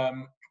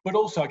but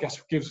also, I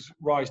guess, gives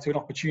rise to an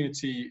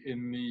opportunity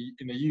in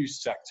the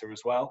used sector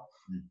as well.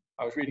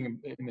 I was reading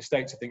in the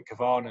States, I think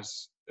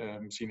Carvana's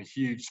seen a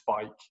huge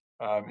spike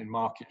in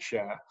market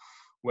share,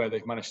 where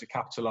they've managed to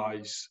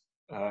capitalise,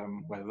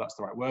 whether that's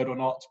the right word or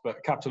not,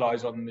 but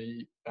capitalise on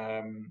the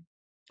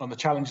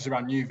challenges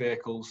around new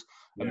vehicles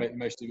and make the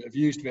most of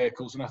used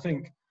vehicles. And I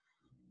think,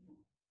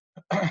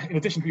 in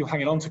addition to people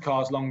hanging on to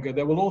cars longer,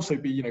 there will also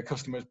be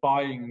customers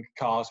buying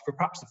cars for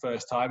perhaps the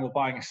first time, or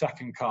buying a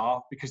second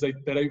car because they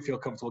don't feel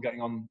comfortable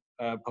getting on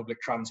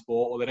public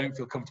transport, or they don't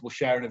feel comfortable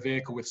sharing a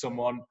vehicle with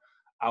someone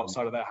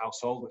outside of their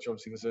household, which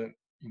obviously there's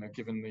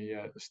given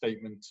the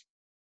statement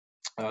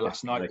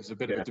last night, there's a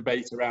bit of a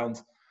debate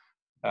around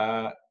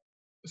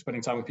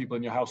spending time with people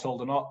in your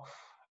household or not.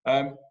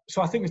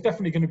 So I think there's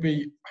definitely going to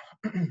be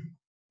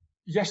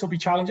yes, there'll be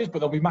challenges, but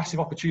there'll be massive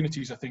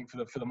opportunities, I think,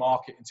 for the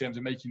market in terms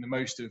of making the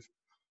most of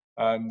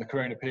the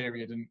Corona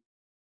period. And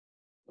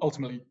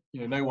ultimately,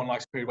 no one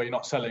likes a period where you're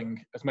not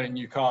selling as many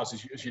new cars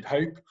as you'd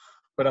hope.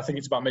 But I think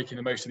it's about making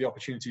the most of the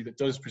opportunity that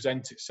does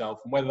present itself,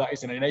 and whether that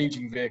is in an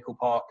aging vehicle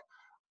park,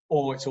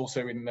 or it's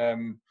also in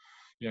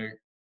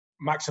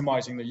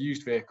maximising the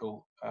used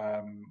vehicle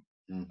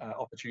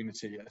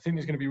opportunity. I think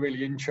there's going to be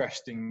really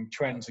interesting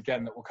trends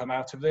again that will come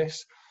out of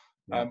this.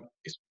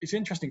 It's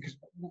interesting because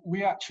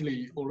we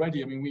actually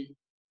already,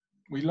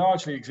 we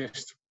largely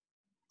exist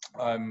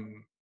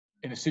in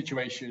a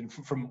situation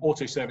from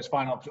auto service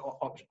finance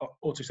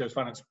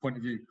point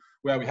of view,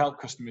 where we help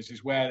customers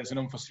is where there's an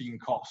unforeseen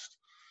cost.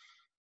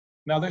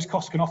 Now, those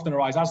costs can often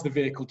arise as the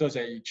vehicle does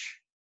age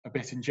a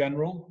bit in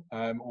general,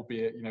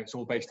 albeit it's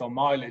all based on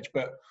mileage.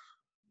 But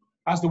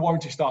as the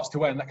warranty starts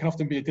to end, that can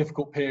often be a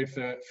difficult period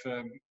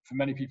for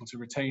many people to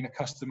retain a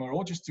customer,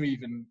 or just to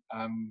even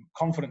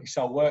confidently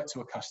sell work to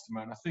a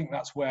customer. And I think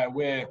that's where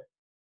we're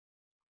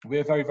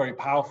very, very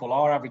powerful.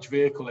 Our average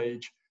vehicle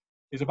age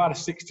is about a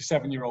 6 to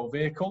 7 year old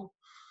vehicle.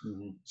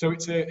 So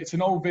it's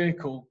an old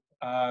vehicle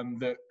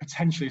that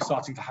potentially is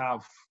starting to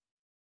have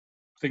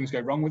things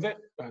go wrong with it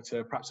at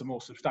perhaps a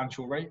more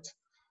substantial rate.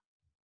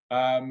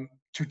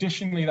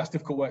 Traditionally, that's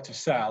difficult work to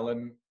sell,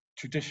 and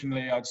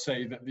traditionally, I'd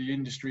say that the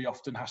industry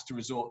often has to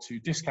resort to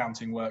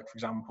discounting work, for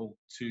example,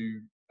 to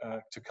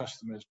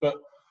customers. But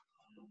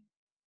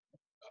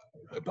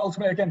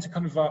ultimately, again, to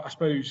kind of, I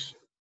suppose,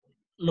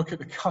 look at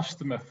the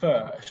customer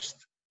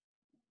first,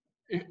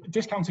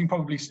 discounting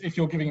probably, if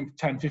you're giving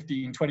 10,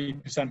 15,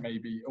 20%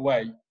 maybe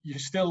away, you're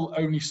still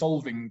only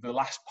solving the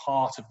last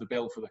part of the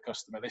bill for the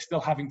customer. They're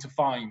still having to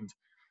find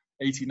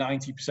 80,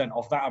 90%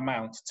 of that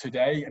amount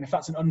today. And if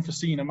that's an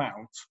unforeseen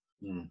amount,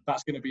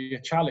 that's going to be a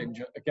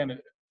challenge. Again,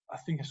 I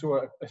think I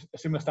saw a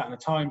similar stat in the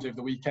Times over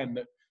the weekend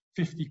that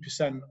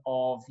 50%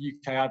 of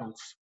UK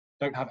adults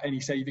don't have any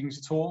savings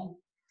at all.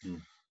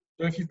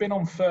 So if you've been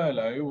on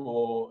furlough,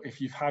 or if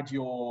you've had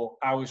your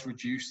hours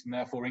reduced and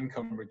therefore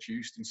income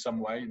reduced in some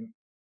way, and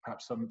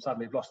perhaps some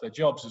sadly have lost their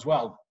jobs as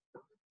well,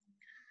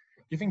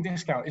 giving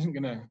discount isn't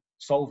going to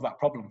solve that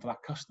problem for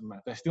that customer.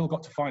 They've still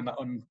got to find that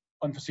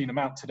unforeseen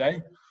amount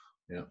today.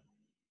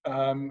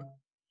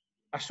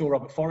 I saw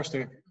Robert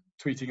Forrester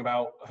tweeting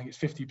about, I think it's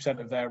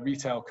 50% of their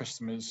retail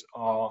customers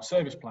are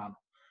service plan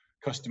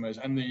customers,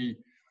 and the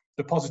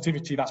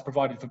positivity that's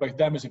provided for both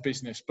them as a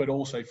business, but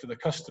also for the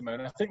customer.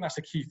 And I think that's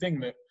a key thing,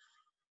 that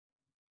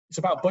it's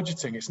about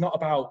budgeting. It's not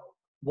about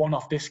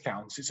one-off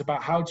discounts. It's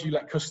about how do you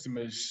let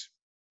customers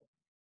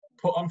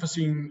put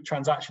unforeseen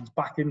transactions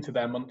back into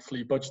their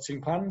monthly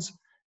budgeting plans.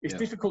 It's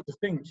difficult to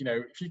think,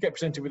 if you get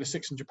presented with a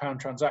 £600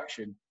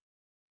 transaction,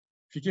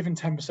 if you're given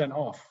 10%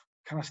 off,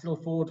 can I still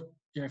afford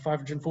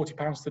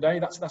 £540 today?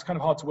 That's kind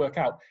of hard to work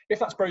out. If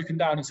that's broken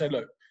down and say,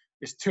 look,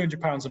 it's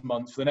 £200 a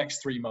month for the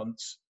next 3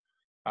 months,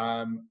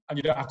 and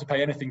you don't have to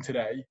pay anything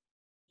today,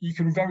 you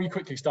can very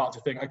quickly start to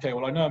think, okay,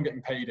 well, I know I'm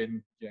getting paid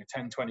in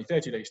 10, 20,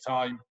 30 days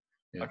time.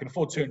 I can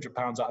afford £200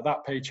 out of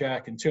that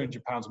paycheck and £200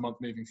 a month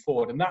moving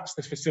forward. And that's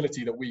the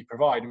facility that we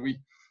provide.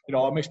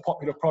 Our most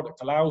popular product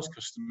allows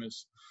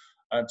customers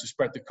to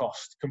spread the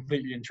cost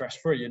completely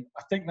interest-free. And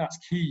I think that's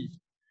key.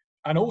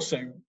 And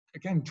also,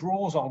 again,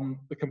 draws on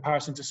the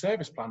comparison to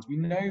service plans. We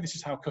know this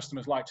is how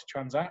customers like to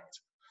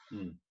transact.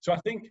 So I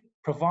think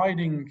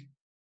providing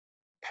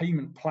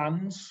payment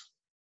plans,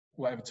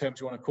 whatever terms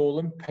you want to call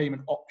them,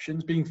 payment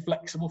options, being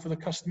flexible for the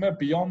customer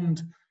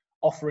beyond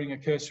offering a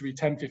cursory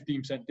 10,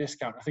 15%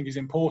 discount, I think is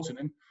important.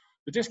 And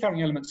the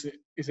discounting elements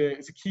is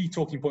a key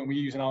talking point we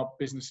use in our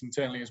business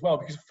internally as well,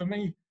 because for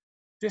me,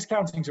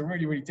 discounting is a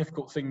really, really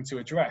difficult thing to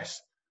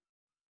address.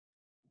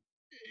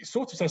 It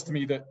sort of says to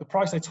me that the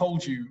price I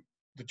told you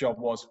the job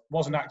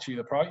wasn't actually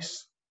the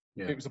price.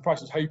 It was the price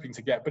I was hoping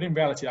to get, but in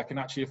reality, I can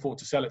actually afford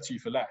to sell it to you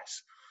for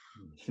less.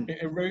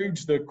 It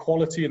erodes the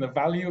quality and the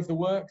value of the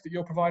work that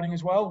you're providing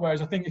as well.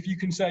 Whereas I think if you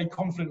can say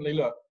confidently,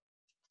 look,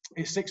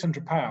 it's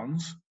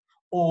 £600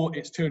 or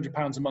it's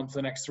 £200 a month for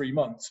the next 3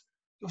 months,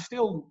 you're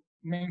still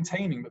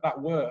maintaining that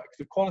work,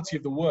 the quality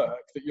of the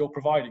work that you're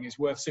providing is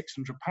worth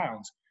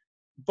 £600.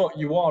 But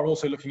you are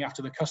also looking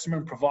after the customer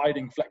and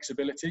providing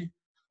flexibility.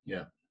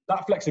 Yeah.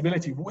 That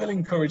flexibility will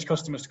encourage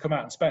customers to come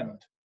out and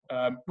spend,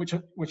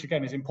 which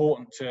again is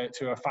important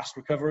to a fast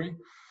recovery.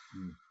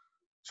 Mm.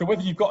 So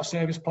whether you've got a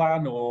service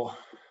plan or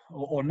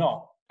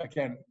not,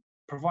 again,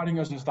 providing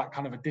us as that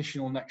kind of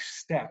additional next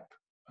step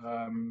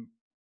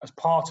as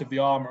part of the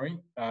armory.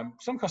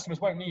 Some customers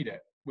won't need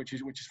it, which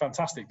is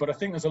fantastic. But I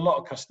think there's a lot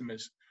of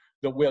customers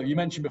that will. You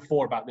mentioned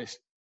before about this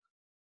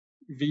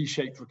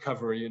V-shaped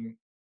recovery, and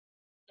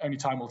only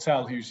time will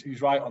tell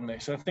who's right on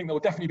this. And I think there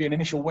will definitely be an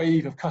initial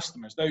wave of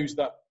customers, those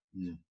that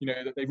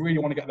that they really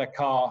want to get their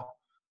car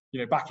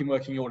back in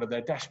working order.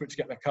 They're desperate to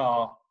get their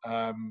car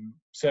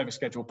service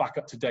schedule back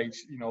up to date,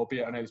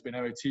 albeit I know there's been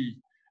OT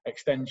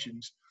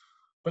extensions.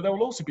 But there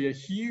will also be a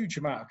huge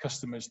amount of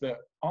customers that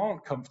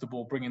aren't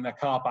comfortable bringing their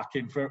car back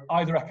in for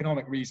either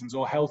economic reasons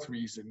or health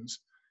reasons.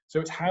 So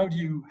it's how do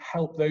you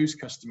help those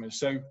customers?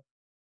 So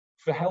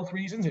for health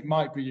reasons, it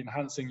might be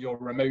enhancing your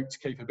remote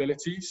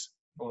capabilities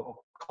or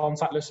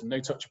contactless and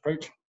no-touch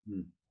approach.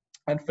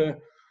 And for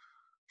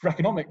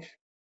economic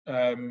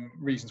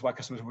reasons why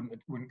customers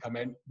wouldn't come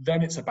in,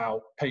 then it's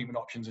about payment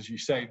options, as you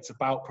say. It's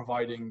about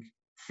providing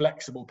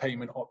flexible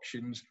payment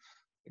options.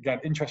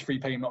 Again, interest-free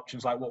payment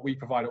options like what we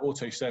provide at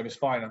Auto Service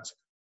Finance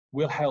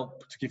will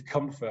help to give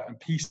comfort and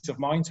peace of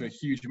mind to a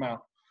huge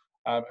amount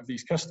of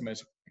these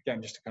customers.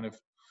 Again, just to kind of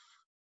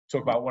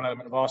talk about one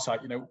element of our site,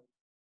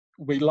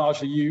 we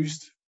largely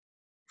used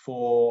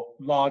for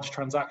large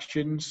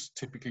transactions,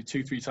 typically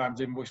 2-3 times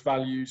invoice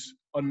values,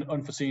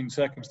 unforeseen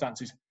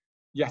circumstances,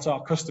 yet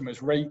our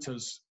customers rate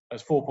us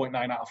as 4.9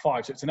 out of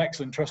 5. So it's an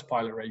excellent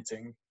Trustpilot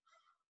rating.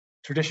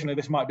 Traditionally,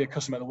 this might be a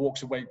customer that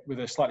walks away with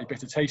a slightly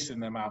bitter taste in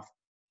their mouth.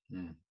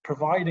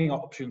 Providing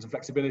options and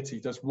flexibility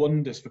does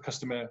wonders for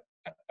customer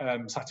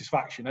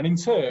satisfaction, and in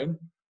turn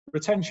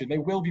retention. They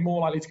will be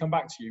more likely to come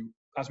back to you,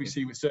 as we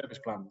see with service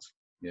plans.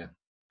 Yeah,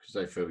 because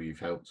they feel you've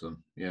helped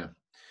them. Yeah,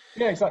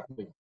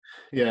 exactly.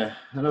 Yeah,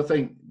 and I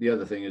think the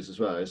other thing is as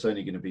well, it's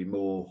only going to be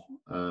more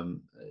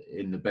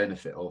in the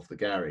benefit of the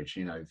garage,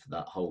 for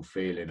that whole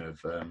feeling of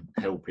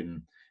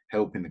helping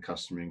the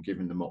customer and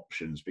giving them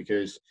options.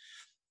 Because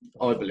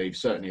I believe,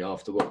 certainly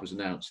after what was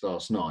announced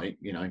last night,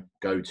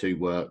 go to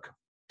work,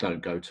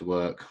 don't go to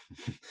work.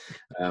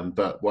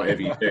 But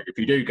whatever you do, if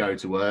you do go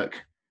to work,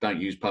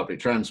 don't use public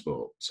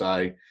transport.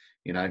 So,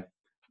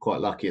 quite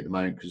lucky at the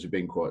moment because it's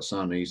been quite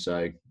sunny.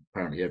 So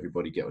apparently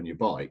everybody get on your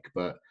bike.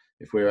 But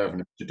if we're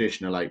having a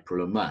traditional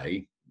April and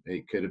May,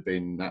 it could have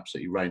been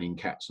absolutely raining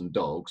cats and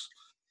dogs.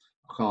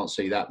 I can't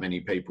see that many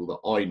people that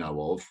I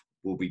know of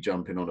will be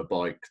jumping on a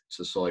bike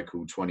to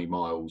cycle 20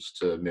 miles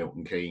to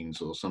Milton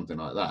Keynes or something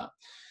like that.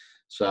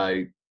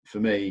 So for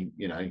me,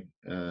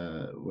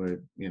 we're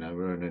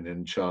in an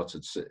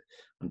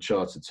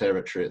uncharted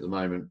territory at the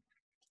moment.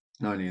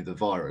 Not only the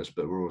virus,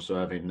 but we're also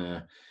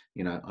having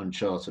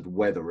uncharted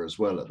weather as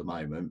well at the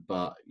moment.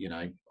 But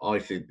I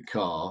think the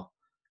car,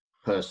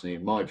 personally,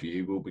 in my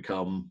view, will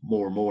become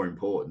more and more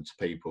important to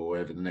people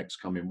over the next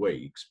coming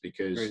weeks,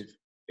 because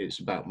it's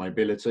about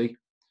mobility.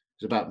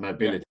 It's about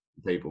mobility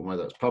for people,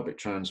 whether it's public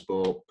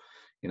transport.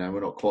 We're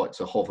not quite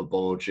to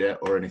hoverboards yet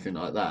or anything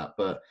like that,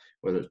 but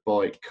whether it's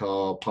bike,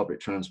 car, public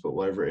transport,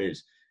 whatever it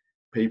is,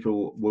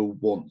 people will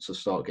want to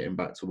start getting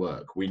back to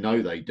work. We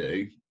know they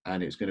do,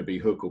 and it's going to be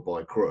hook or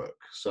by crook.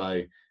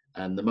 So,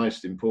 and the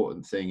most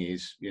important thing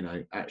is,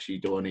 actually,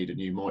 do I need a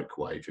new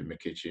microwave in my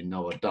kitchen?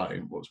 No, I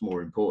don't. What's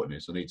more important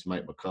is I need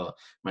to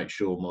make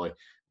sure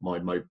my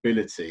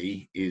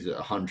mobility is at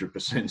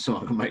 100%, so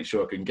I can make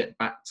sure I can get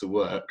back to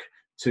work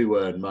to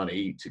earn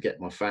money, to get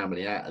my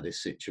family out of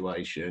this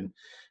situation,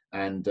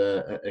 and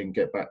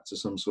get back to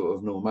some sort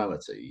of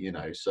normality.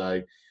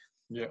 So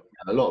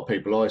a lot of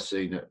people I've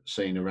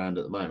seen around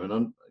at the moment,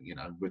 and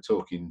we're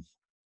talking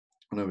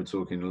a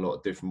lot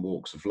of different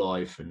walks of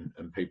life,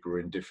 and people are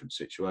in different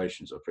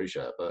situations. I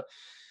appreciate it, but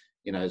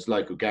there's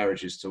local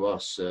garages to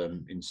us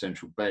in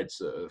central Beds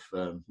that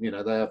have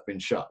they have been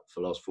shut for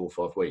the last 4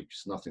 or 5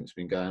 weeks. Nothing's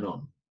been going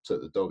on.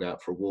 Took the dog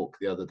out for a walk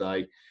the other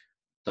day.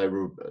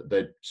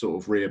 They'd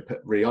sort of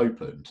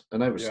reopened,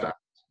 and they were stacked.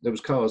 There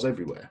was cars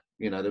everywhere.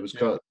 There was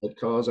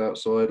cars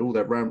outside. All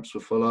their ramps were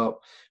full up,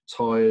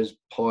 tyres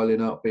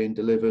piling up, being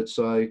delivered.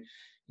 So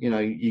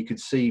you could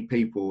see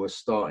people were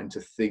starting to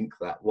think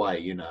that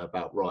way,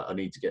 about, right, I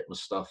need to get my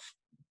stuff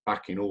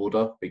back in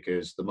order,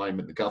 because the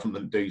moment the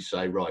government do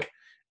say, right,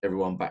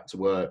 everyone back to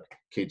work,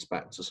 kids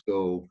back to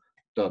school,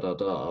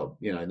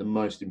 the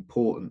most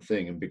important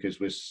thing, and because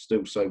we're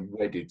still so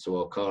wedded to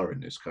our car in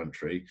this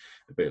country,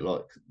 a bit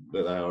like they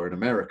are in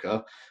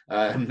America,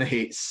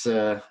 it's,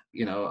 I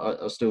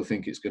still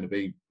think it's going to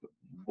be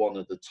one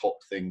of the top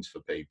things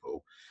for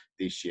people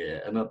this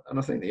year. And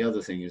I think the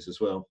other thing is as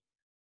well,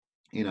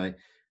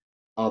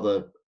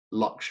 other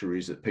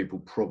luxuries that people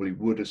probably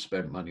would have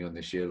spent money on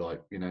this year,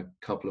 like, a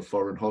couple of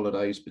foreign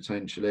holidays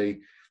potentially,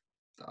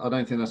 I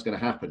don't think that's going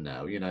to happen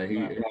now. You know,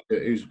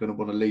 who's going to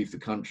want to leave the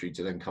country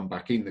to then come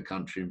back in the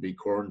country and be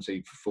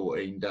quarantined for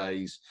 14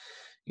 days?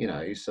 You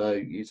know, so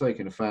you're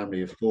taking a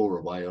family of 4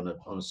 away on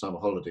a summer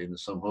holiday in the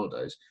summer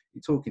holidays,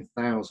 you're talking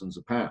thousands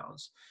of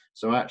pounds.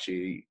 So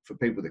actually, for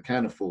people that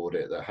can afford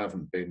it, that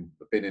haven't been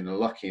in a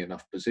lucky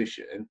enough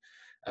position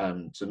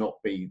to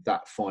not be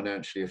that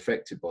financially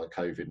affected by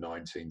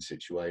COVID-19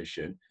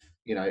 situation,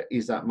 you know,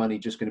 is that money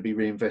just going to be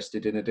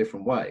reinvested in a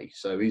different way?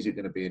 So is it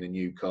going to be in a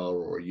new car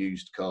or a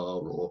used car,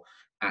 or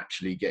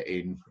actually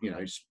getting, you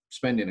know,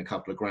 spending a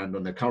couple of grand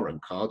on their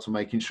current car to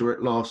making sure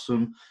it lasts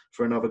them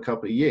for another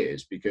couple of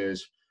years?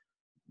 Because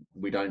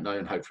we don't know,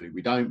 and hopefully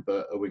we don't,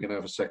 but are we going to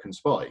have a second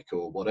spike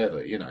or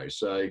whatever, you know?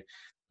 So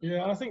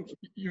yeah, I think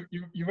you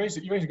raised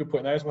a good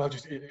point there as well.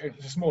 Just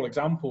it's a small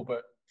example,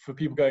 but for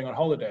people going on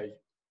holiday,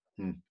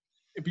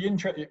 it'd be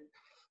interesting.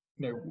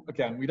 You know,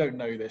 again, we don't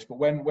know this, but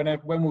when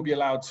we'll be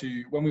allowed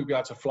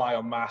to fly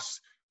en masse,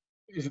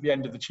 is it the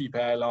end of the cheap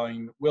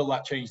airline? Will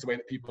that change the way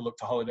that people look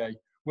to holiday?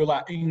 Will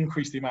that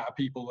increase the amount of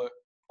people that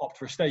opt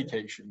for a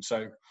staycation?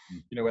 So,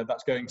 you know, whether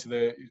that's going to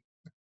the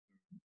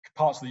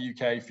parts of the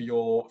UK for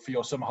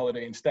your summer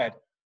holiday instead.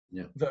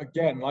 Yeah. That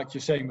again, like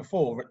you're saying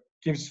before, it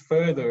gives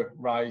further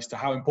rise to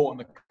how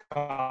important the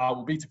car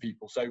will be to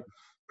people. So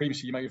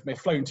previously you may have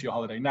flown to your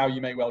holiday. Now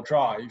you may well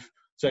drive.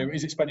 So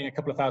is it spending a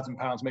couple of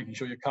 £1,000s making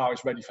sure your car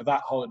is ready for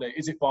that holiday?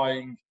 Is it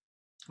buying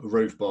a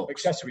roof box,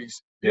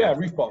 accessories? Yeah,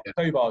 roof box,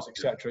 tow bars,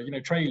 etc. You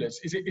know, trailers.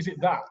 Is it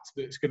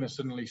that's going to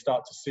suddenly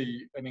start to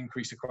see an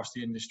increase across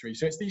the industry?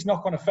 So it's these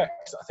knock-on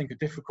effects that I think are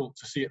difficult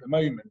to see at the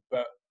moment,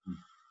 but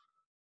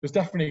there's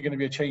definitely going to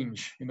be a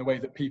change in the way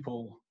that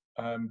people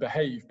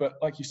behave. But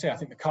like you say, I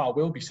think the car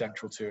will be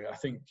central to it. I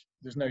think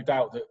there's no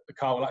doubt that the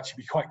car will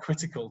actually be quite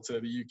critical to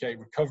the UK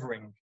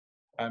recovering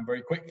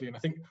very quickly. And I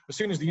think as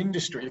soon as the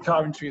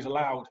car industry is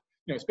allowed,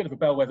 you know, it's a bit of a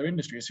bellwether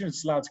industry, as soon as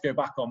it's allowed to go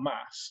back en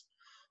masse,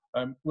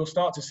 we'll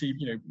start to see,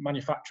 you know,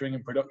 manufacturing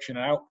and production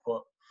and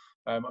output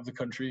of the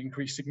country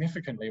increase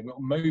significantly. We'll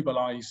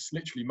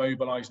literally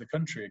mobilize the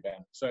country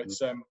again. So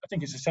it's, I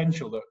think it's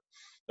essential that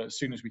as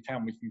soon as we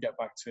can get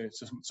back to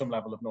some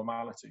level of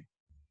normality.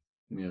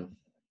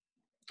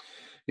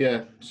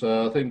 Yeah.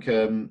 So I think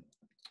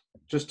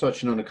just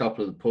touching on a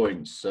couple of the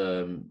points,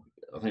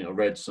 I think I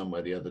read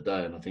somewhere the other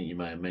day, and I think you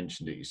may have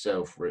mentioned it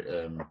yourself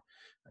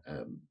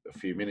a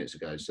few minutes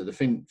ago. So the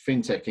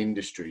FinTech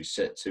industry is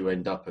set to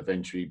end up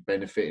eventually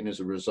benefiting as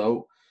a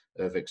result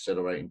of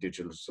accelerating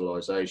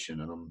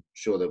digitalisation, and I'm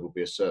sure there will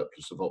be a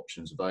surplus of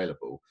options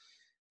available.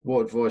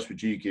 What advice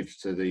would you give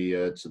to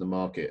the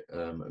market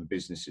and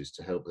businesses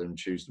to help them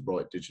choose the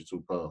right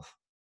digital path?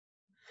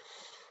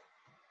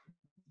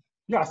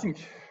 Yeah, I think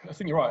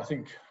you're right. I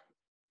think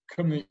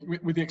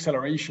with the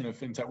acceleration of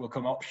FinTech will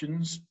come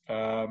options.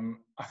 I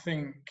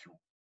think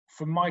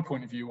from my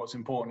point of view, what's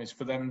important is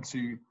for them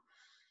to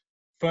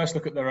first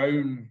look at their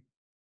own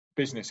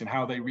business and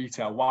how they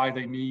retail, why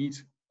they need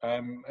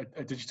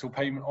a digital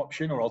payment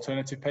option or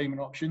alternative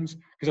payment options,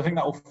 because I think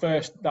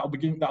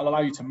that'll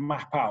allow you to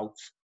map out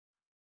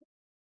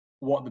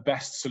what the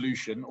best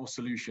solution or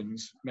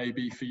solutions may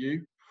be for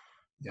you.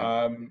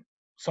 Yeah.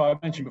 So I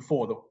mentioned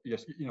before that,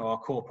 yes, you know, our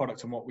core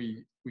product and what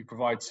we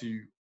provide to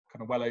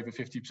kind of well over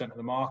 50% of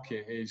the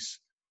market is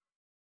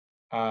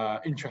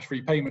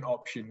interest-free payment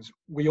options.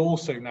 We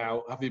also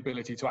now have the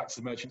ability to act as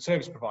a merchant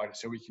service provider,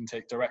 so we can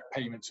take direct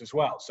payments as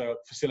well, so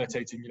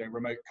facilitating, you know,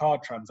 remote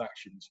card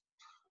transactions.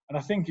 And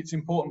I think it's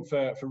important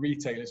for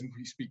retailers, and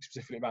we speak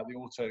specifically about the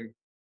auto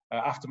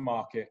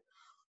aftermarket,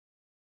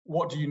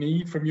 what do you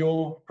need from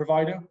your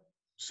provider?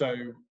 So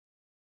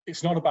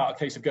it's not about a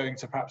case of going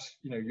to perhaps,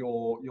 you know,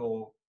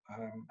 your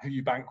who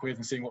you bank with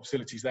and seeing what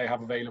facilities they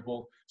have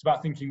available. It's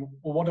about thinking,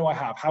 well, what do I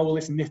have? How will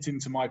this knit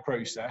into my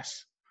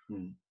process?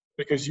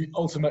 Because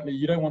ultimately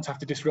you don't want to have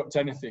to disrupt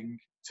anything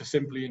to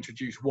simply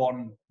introduce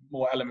one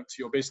more element to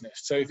your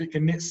business. So if it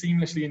can knit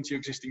seamlessly into your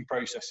existing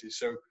processes,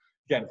 so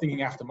again, thinking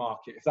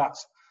aftermarket, if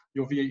that's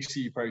your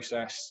VHC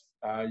process,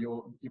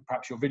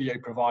 perhaps your video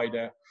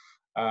provider,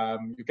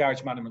 your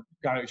garage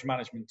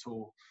management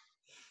tool,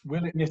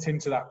 will it knit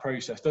into that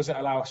process? Does it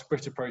allow a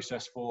split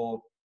process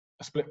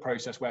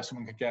where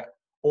someone could get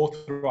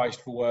authorized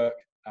for work,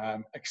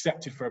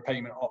 accepted for a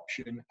payment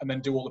option, and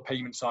then do all the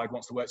payment side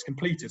once the work's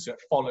completed, so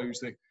it follows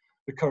the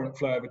current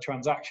flow of a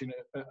transaction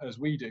as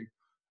we do?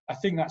 I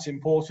think that's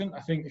important.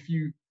 I think if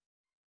you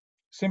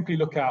simply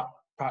look at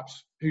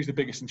perhaps who's the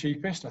biggest and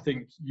cheapest, I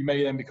think you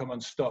may then become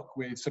unstuck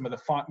with some of the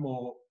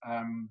more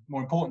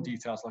important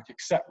details like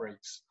accept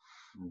rates,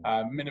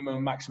 minimum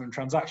and maximum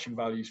transaction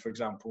values, for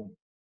example.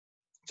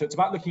 So it's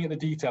about looking at the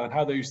detail and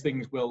how those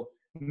things will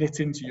knit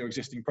into your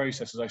existing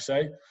process, as I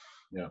say.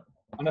 Yeah.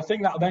 And I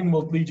think that then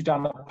will lead you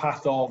down the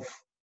path of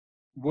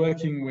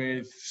working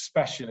with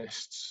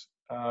specialists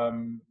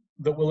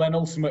that will then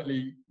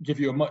ultimately give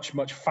you a much,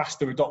 much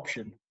faster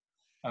adoption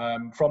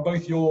from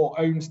both your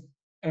own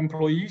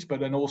employees,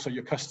 but then also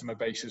your customer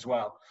base as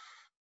well.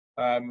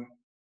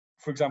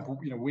 For example,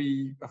 you know,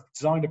 we have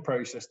designed a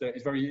process that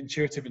is very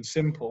intuitive and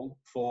simple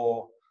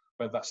for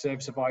whether that's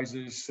service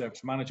advisors,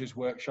 service managers,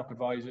 workshop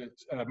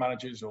advisors,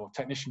 managers, or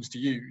technicians to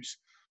use,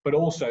 but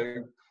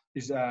also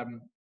is a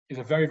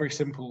very, very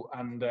simple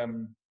and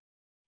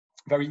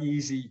very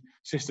easy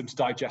system to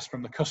digest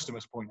from the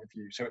customer's point of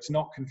view. So it's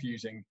not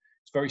confusing.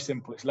 It's very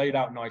simple. It's laid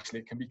out nicely.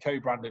 It can be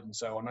co-branded and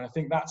so on. And I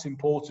think that's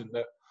important.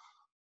 That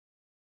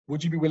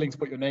would you be willing to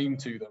put your name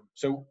to them?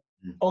 So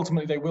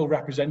ultimately, they will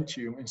represent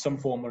you in some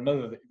form or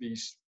another.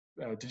 These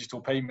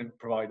digital payment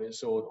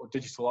providers or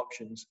digital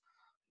options.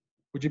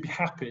 Would you be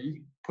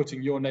happy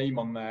putting your name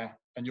on there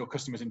and your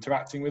customers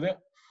interacting with it?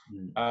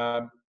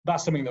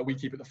 That's something that we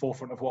keep at the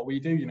forefront of what we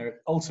do. You know,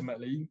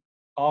 ultimately,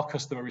 our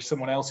customer is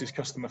someone else's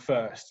customer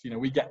first. You know,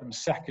 we get them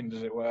second,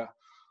 as it were.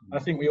 And I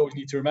think we always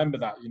need to remember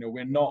that. You know,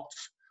 we're not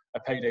a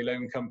payday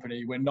loan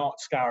company. We're not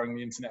scouring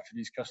the internet for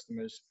these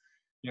customers.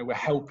 You know, we're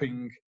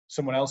helping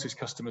someone else's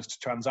customers to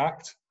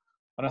transact.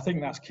 And I think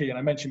that's key. And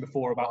I mentioned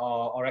before about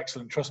our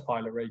excellent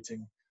Trustpilot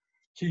rating.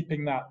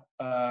 Keeping that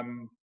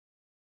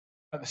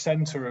at the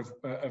center of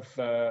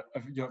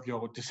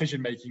your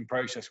decision-making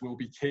process will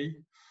be key.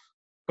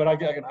 But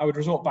I would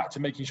resort back to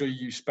making sure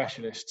you use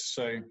specialists.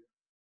 So, you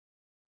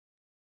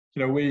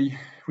know, we've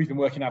been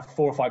working now for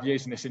 4 or 5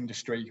 years in this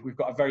industry. We've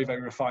got a very,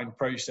 very refined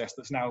process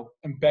that's now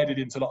embedded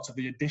into lots of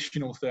the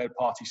additional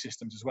third-party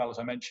systems as well, as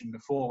I mentioned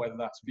before, whether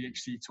that's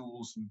VHC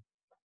tools and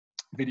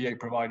video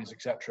providers,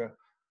 etc.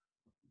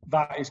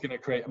 That is going to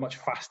create a much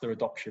faster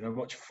adoption, a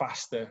much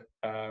faster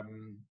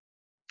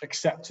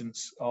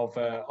acceptance of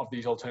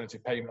these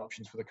alternative payment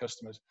options for the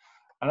customers.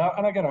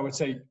 And again, I would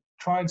say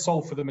try and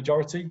solve for the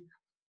majority.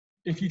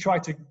 If you try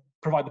to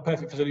provide the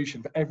perfect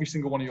solution for every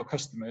single one of your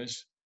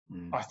customers,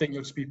 I think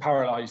you'll just be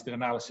paralyzed in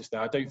analysis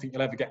there. I don't think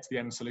you'll ever get to the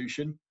end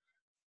solution.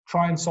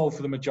 Try and solve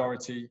for the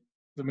majority.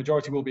 The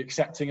majority will be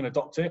accepting and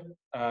adopt it,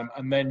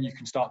 and then you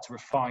can start to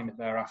refine it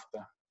thereafter.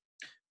 A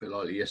bit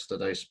like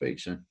yesterday's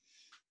speech, then.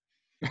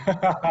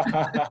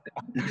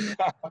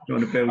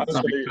 trying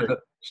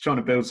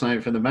to build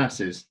something for the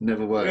masses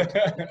never worked.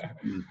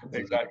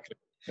 Exactly.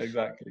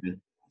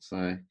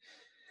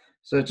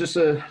 So just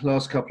a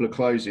last couple of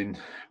closing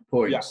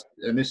points,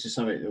 and this is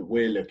something that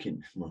we're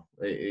looking. Well,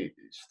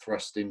 it's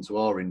thrust into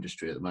our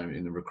industry at the moment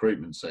in the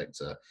recruitment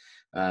sector.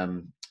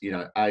 You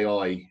know,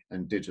 AI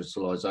and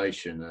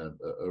digitalisation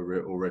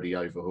are already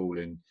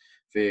overhauling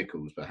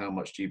vehicles, but how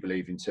much do you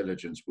believe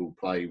intelligence will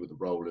play with the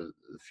role of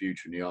the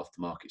future in the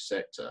aftermarket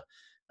sector?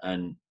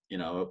 And, you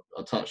know,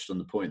 I touched on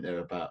the point there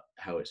about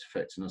how it's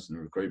affecting us in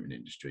the recruitment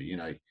industry. You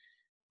know,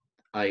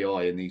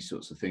 AI and these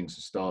sorts of things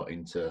are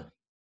starting to,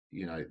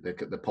 you know, they're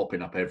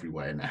popping up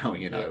everywhere now,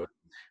 you know,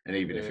 and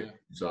even if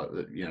it's like,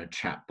 you know,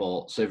 chat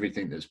bots,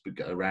 everything that's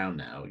around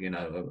now, you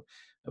know,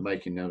 are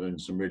making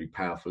some really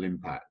powerful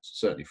impacts,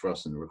 certainly for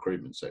us in the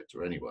recruitment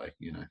sector anyway,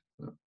 you know.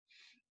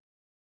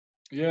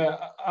 Yeah,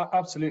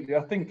 absolutely.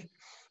 I think,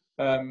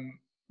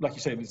 like you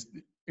say,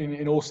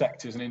 in all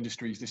sectors and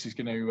industries, this is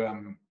going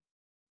to,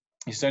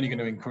 it's only going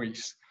to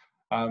increase.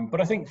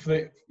 But I think for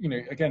the, you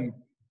know, again,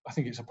 I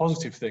think it's a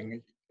positive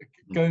thing.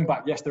 Going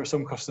back, yes, there are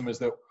some customers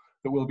that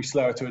will be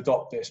slower to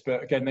adopt this,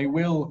 but again, they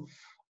will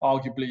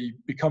arguably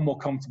become more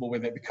comfortable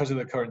with it because of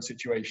the current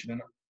situation.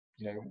 And,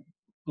 you know,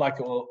 like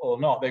it or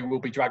not, they will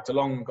be dragged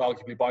along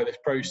arguably by this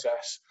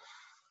process.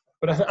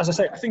 But as I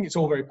say, I think it's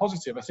all very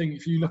positive. I think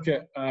if you look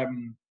at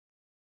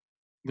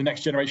the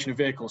next generation of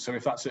vehicles, so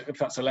if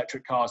that's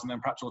electric cars and then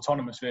perhaps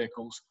autonomous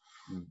vehicles,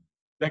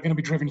 they're going to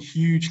be driven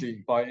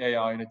hugely by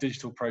AI and a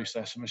digital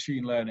process and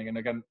machine learning. And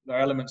again, there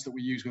are elements that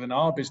we use within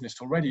our business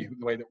already,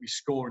 the way that we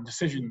score and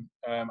decision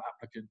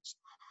applicants.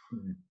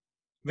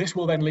 This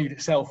will then lead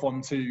itself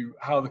onto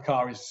how the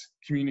car is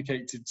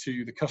communicated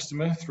to the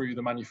customer through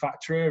the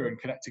manufacturer and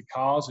connected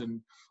cars,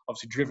 and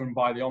obviously driven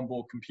by the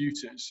onboard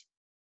computers.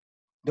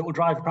 That will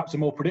drive perhaps a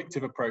more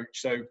predictive approach.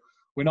 So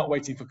we're not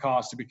waiting for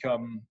cars to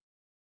become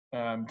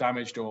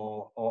damaged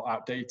or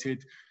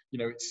outdated. You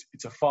know,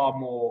 it's a far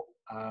more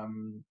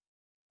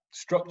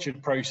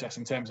structured process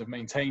in terms of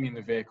maintaining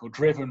the vehicle,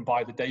 driven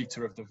by the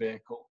data of the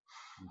vehicle.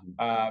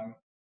 And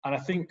I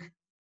think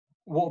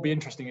what will be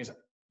interesting is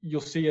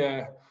you'll see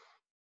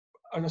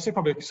I'd say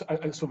probably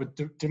a sort of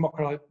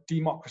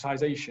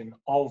democratization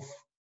of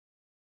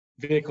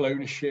vehicle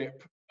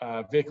ownership,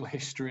 vehicle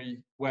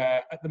history,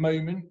 where at the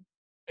moment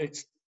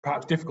it's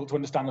perhaps difficult to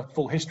understand the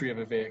full history of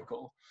a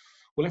vehicle.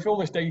 Well, if all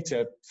this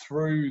data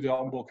through the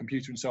onboard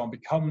computer and so on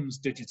becomes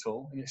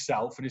digital in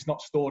itself and it's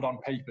not stored on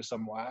paper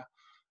somewhere,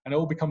 and it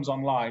all becomes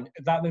online,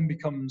 that then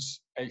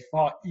becomes a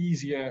far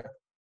easier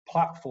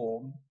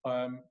platform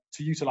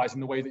to utilize in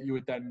the way that you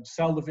would then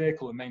sell the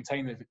vehicle and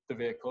maintain the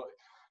vehicle.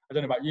 I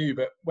don't know about you,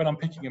 but when I'm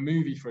picking a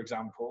movie, for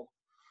example,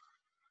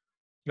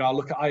 you know, I'll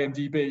look at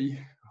IMDb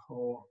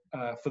or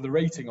for the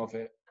rating of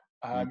it,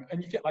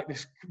 and you get like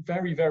this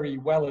very, very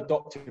well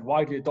adopted,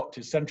 widely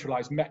adopted,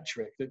 centralized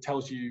metric that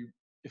tells you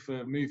if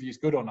a movie is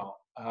good or not.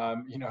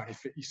 You know,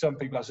 some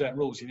people have certain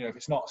rules. You know, if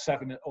it's not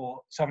 7 out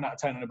of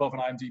 10 and above on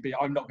IMDb,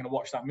 I'm not going to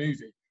watch that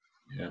movie.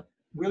 Yeah.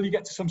 Will you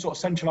get to some sort of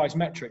centralized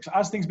metrics?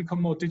 As things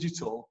become more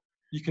digital,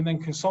 you can then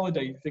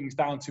consolidate things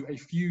down to a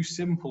few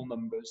simple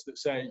numbers that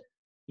say,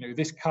 you know,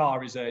 this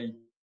car is a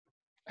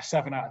a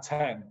 7 out of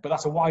 10, but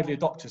that's a widely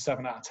adopted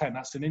 7 out of 10.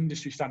 That's an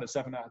industry standard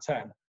 7 out of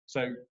 10.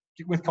 So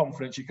with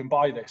confidence, you can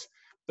buy this.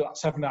 That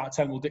 7 out of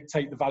 10 will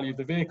dictate the value of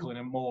the vehicle in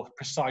a more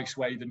precise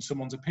way than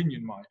someone's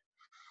opinion might.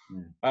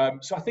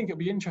 So I think it'll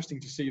be interesting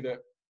to see that,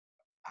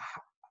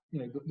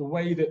 the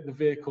way that the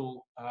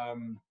vehicle,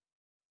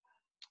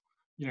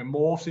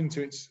 morphs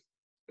into its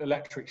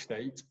electric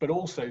state, but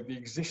also the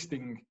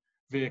existing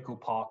vehicle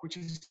park, which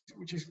is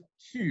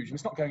huge and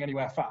it's not going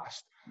anywhere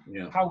fast.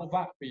 How will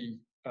that be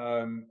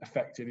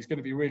affected is going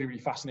to be really, really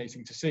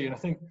fascinating to see. And I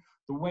think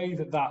the way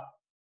that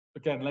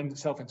again lends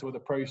itself into other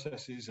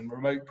processes and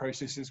remote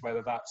processes,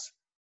 whether that's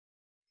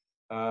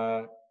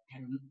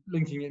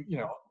linking in,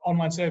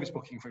 online service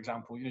booking, for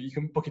example. You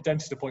can book a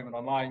dentist appointment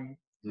online.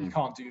 You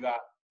can't do that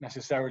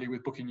necessarily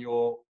with booking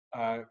your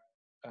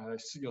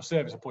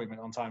service appointment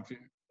on time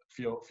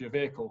for your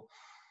vehicle.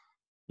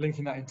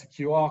 Linking that into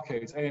QR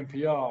codes,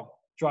 ANPR,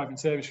 driving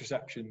service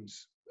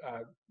receptions,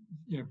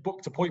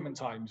 booked appointment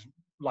times,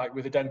 like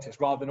with a dentist,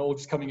 rather than all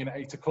just coming in at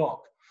 8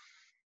 o'clock.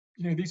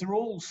 These are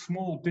all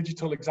small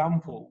digital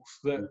examples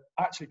that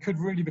actually could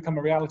really become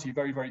a reality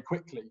very, very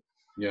quickly.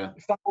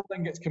 If that all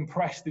then gets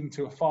compressed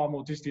into a far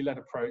more digitally led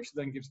approach,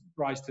 then gives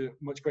rise to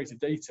much greater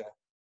data,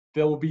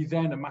 there will be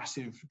then a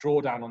massive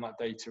drawdown on that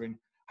data in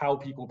how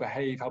people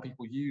behave, how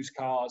people use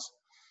cars,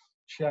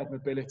 shared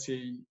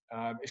mobility.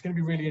 It's going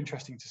to be really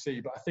interesting to see,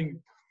 but I think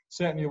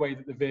certainly the way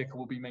that the vehicle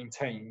will be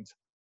maintained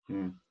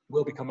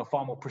will become a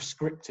far more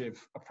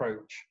prescriptive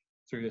approach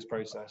through this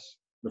process.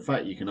 The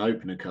fact you can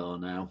open a car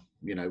now,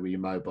 with your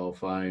mobile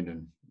phone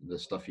and the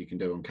stuff you can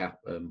do on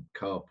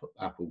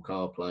Apple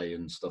CarPlay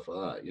and stuff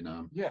like that, you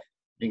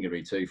ain't going to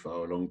be too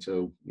far along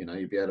till,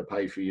 you'll be able to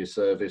pay for your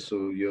service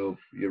or your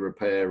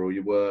repair or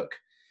your work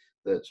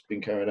that's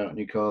been carried out in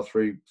your car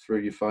through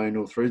your phone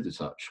or through the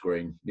touch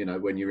screen,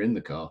 when you're in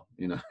the car,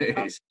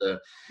 it's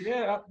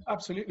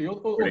absolutely. Or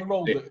the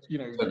role that,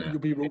 you'll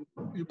be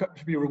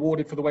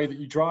rewarded for the way that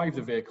you drive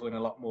the vehicle in a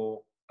lot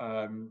more,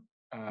 in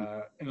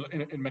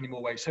many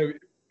more ways. So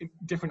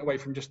different away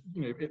from just,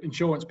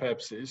 insurance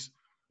purposes,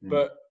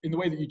 but in the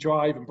way that you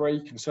drive and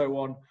brake and so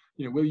on,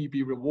 will you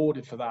be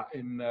rewarded for that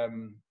in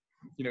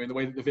the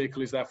way that the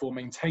vehicle is therefore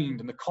maintained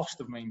and the cost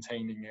of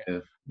maintaining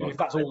it? If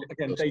that's all,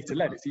 again, data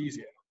led, it's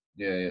easier.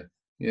 Yeah,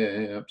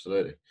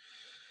 absolutely.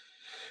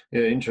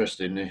 Yeah,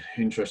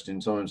 interesting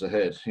times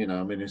ahead. It's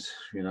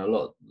a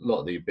lot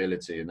of the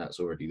ability, and that's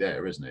already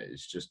there, isn't it?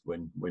 It's just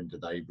when do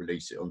they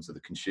release it onto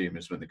the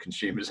consumers, when the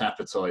consumer's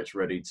appetite's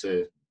ready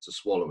to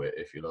swallow it,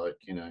 if you like.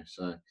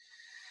 So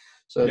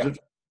as a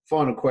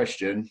final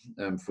question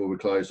before we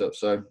close up.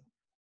 So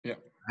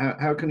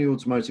how can the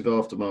automotive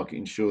aftermarket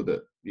ensure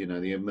that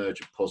they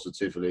emerge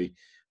positively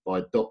by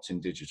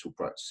adopting digital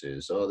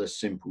practices? Are there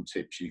simple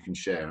tips you can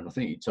share? And I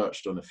think you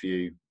touched on a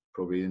few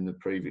probably in the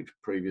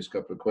previous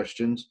couple of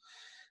questions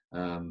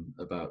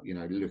about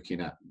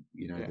looking at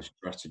the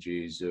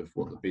strategies of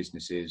what the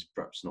business is,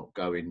 perhaps not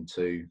going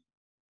too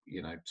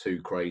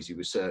crazy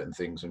with certain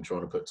things and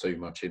trying to put too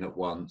much in at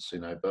once,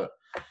 but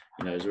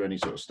is there any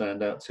sort of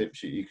standout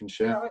tips that you can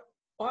share?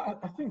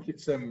 I think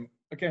it's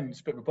again, it's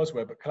a bit of a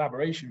buzzword, but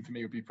collaboration for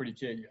me would be pretty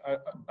key.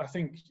 I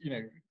think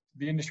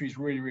the industry is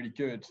really, really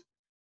good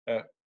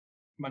at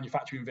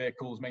manufacturing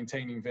vehicles,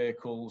 maintaining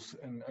vehicles,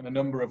 and a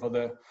number of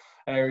other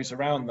areas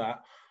around that.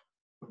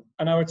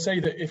 And I would say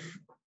that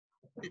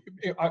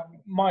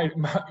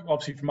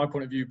obviously from my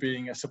point of view,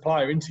 being a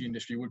supplier into the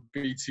industry, would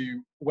be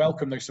to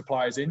welcome those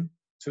suppliers in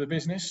to the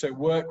business. So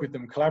work with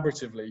them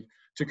collaboratively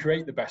to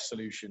create the best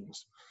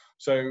solutions.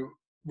 So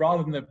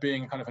rather than there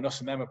being kind of an us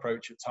and them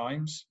approach at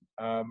times,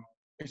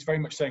 it's very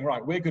much saying,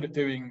 right, we're good at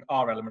doing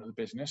our element of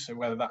the business. So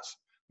whether that's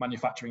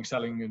manufacturing,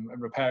 selling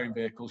and repairing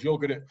vehicles, you're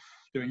good at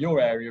doing your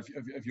area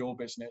of your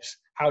business.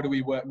 How do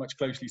we work much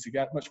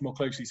more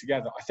closely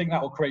together? I think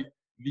that will create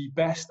the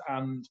best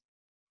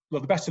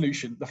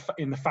solution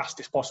in the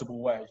fastest possible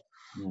way.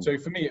 So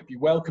for me, it'd be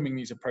welcoming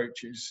these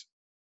approaches,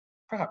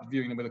 perhaps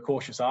viewing them with a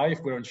cautious eye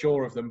if we're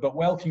unsure of them, but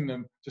welcoming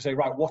them to say,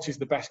 right, what is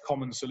the best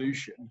common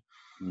solution?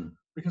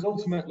 Because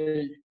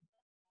ultimately,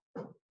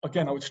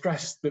 again, I would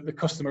stress that the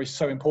customer is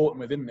so important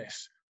within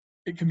this.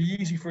 It can be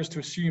easy for us to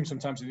assume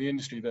sometimes in the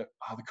industry that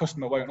the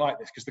customer won't like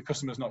this because the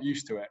customer's not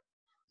used to it.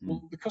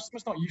 Well, the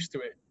customer's not used to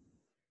it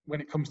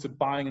when it comes to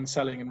buying and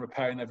selling and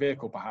repairing their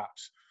vehicle,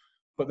 perhaps,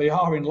 but they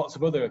are in lots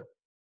of other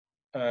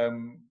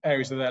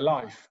areas of their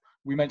life.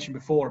 We mentioned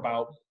before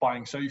about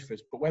buying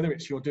sofas, but whether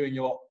it's you're doing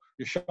your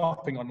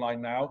shopping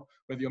online now,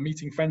 whether you're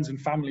meeting friends and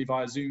family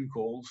via Zoom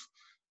calls,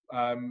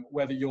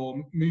 whether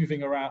you're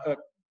moving around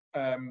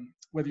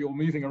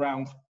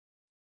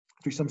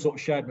through some sort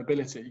of shared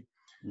mobility,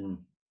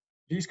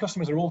 these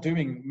customers are all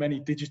doing many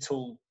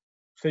digital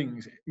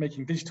things,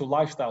 making digital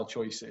lifestyle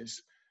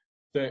choices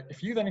that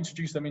if you then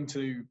introduce them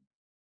into,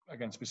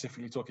 again,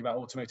 specifically talking about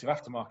automotive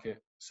aftermarket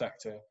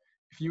sector,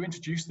 if you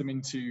introduce them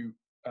into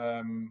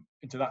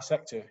that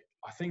sector,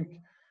 I think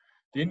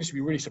the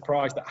industry will be really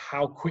surprised at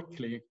how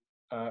quickly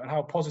and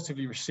how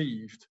positively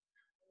received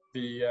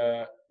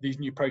these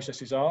new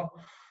processes are.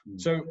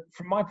 So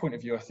from my point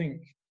of view, I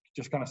think,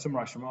 just kind of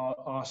summarize from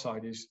our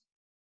side, is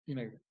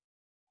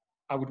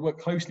I would work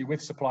closely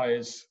with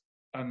suppliers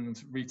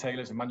and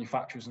retailers and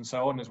manufacturers and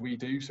so on, as we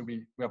do. So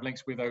we have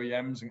links with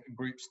OEMs and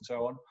groups and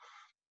so on,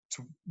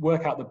 to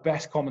work out the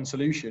best common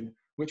solution,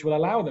 which will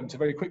allow them to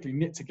very quickly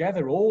knit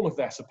together all of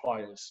their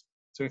suppliers.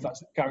 So if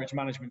that's garage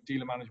management,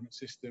 dealer management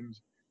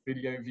systems,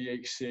 video,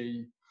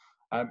 VHC,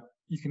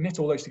 you can knit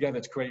all those together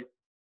to create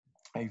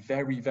a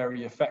very,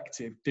 very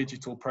effective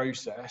digital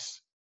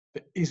process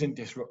that isn't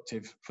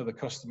disruptive for the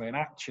customer and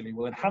actually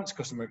will enhance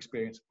customer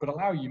experience, but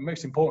allow you,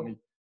 most importantly,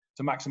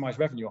 to maximize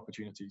revenue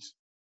opportunities.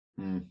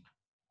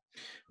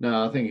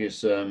 No, I think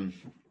it's things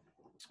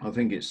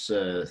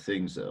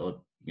that are,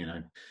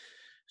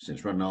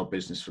 since running our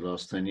business for the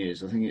last 10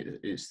 years, I think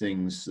it's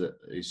things that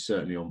is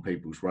certainly on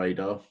people's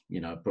radar.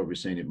 I've probably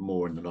seen it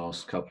more in the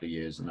last couple of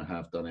years than I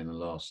have done in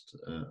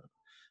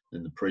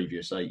the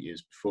previous 8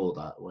 years before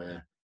that,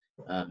 where,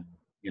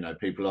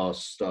 people are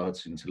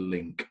starting to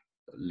link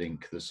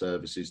the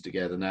services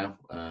together now,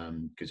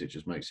 because it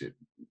just makes it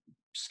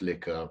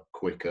slicker,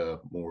 quicker,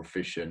 more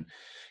efficient,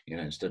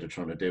 instead of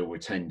trying to deal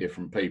with 10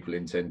 different people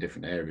in 10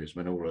 different areas,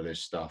 when all of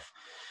this stuff,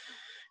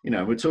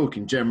 we're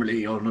talking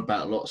generally on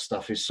about a lot of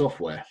stuff is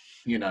software,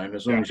 and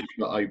as long as you've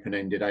got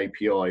open-ended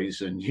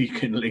APIs and you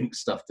can link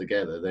stuff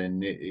together,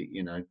 then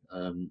a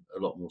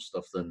lot more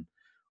stuff than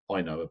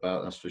I know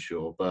about, that's for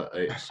sure. But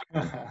it's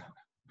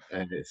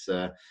and it's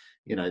the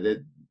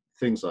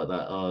things like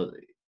that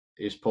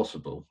is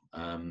possible.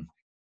 And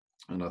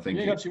I think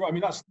you're absolutely right. I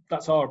mean,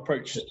 that's our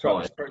approach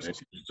throughout this process.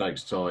 It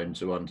takes time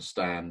to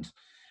understand.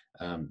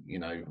 I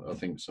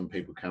think some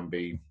people can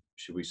be,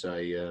 should we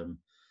say,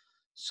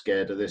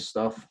 scared of this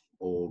stuff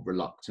or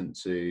reluctant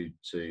to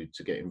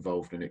get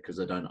involved in it because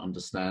they don't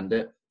understand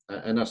it.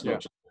 And that's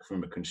not just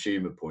from a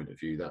consumer point of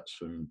view, that's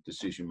from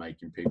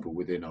decision-making people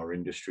within our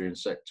industry and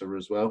sector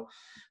as well.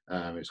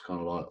 It's kind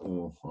of like,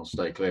 oh, I'll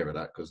stay clear of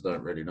that because I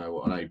don't really know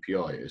what an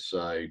API is.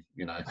 So,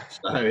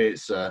 so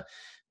it's,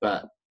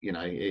 but,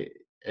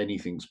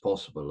 anything's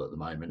possible at the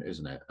moment,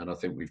 isn't it? And I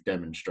think we've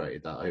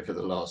demonstrated that over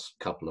the last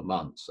couple of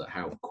months, that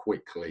how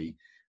quickly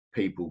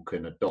people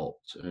can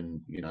adopt.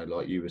 And,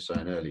 like you were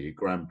saying earlier,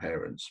 my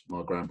grandparents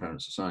are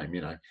the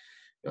same,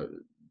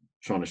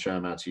 trying to show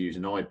them how to use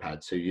an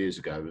iPad 2 years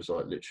ago was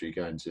like literally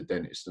going to the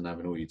dentist and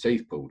having all your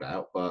teeth pulled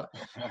out. But,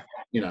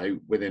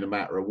 within a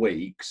matter of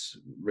weeks,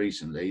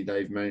 recently,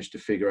 they've managed to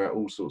figure out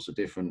all sorts of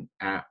different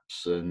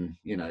apps. And,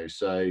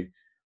 so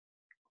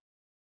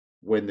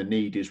when the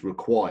need is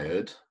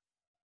required,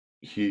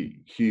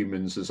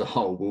 humans as a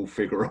whole will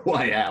figure a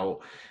way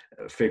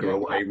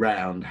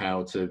around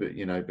how to,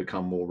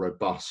 become more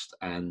robust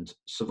and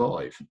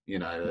survive,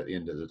 at the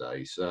end of the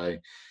day. So,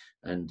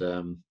 and,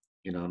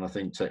 and I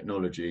think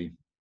technology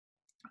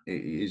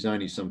is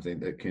only something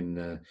that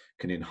can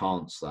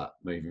enhance that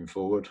moving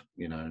forward,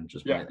 and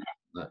just make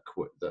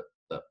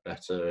that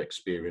better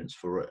experience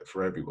for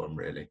everyone,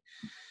 really.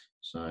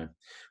 So,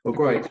 well,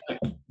 great,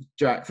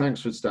 Jack.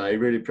 Thanks for today.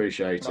 Really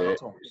appreciate it.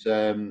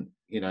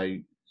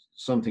 It's,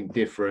 something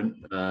different.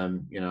 I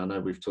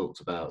know we've talked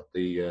about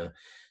the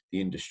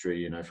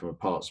industry, from a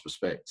parts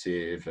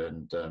perspective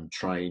and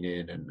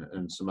training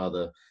and some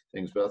other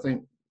things, but I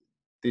think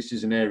this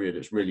is an area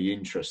that's really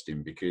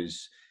interesting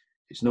because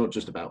it's not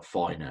just about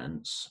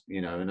finance,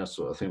 and that's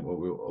what I think what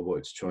I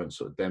wanted to try and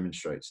sort of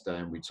demonstrate today,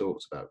 and we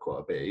talked about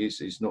quite a bit.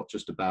 It's not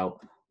just about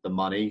the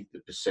money, the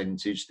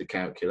percentage, the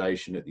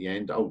calculation at the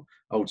end.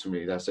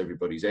 Ultimately, that's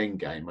everybody's end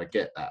game. I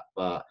get that,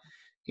 but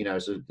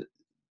so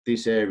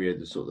this area,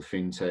 the sort of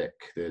FinTech,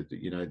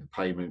 the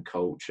payment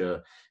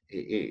culture,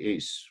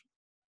 it's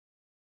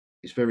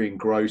very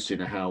engrossing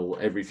how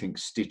everything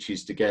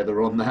stitches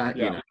together on that.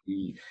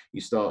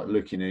 You start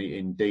looking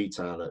in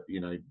detail at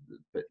the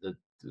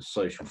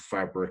social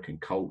fabric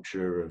and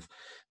culture of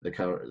the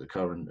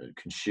current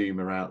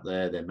consumer out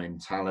there, their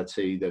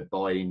mentality, their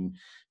buying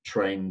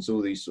trends,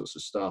 all these sorts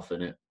of stuff,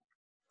 and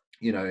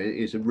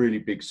it's a really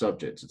big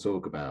subject to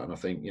talk about. And I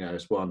think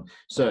it's one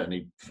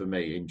certainly for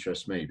me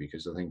interests me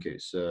because I think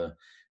it's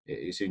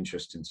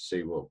interesting to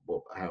see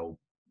how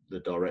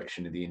the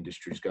direction of the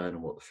industry is going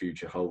and what the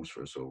future holds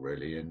for us all,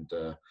 really. And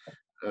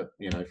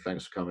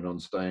thanks for coming on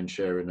today and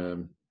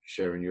sharing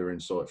your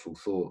insightful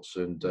thoughts.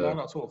 And no,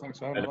 not at all. Thanks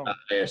for having me on.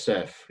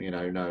 ASF,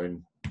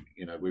 knowing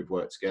we've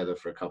worked together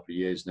for a couple of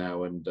years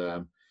now, and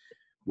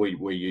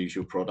we use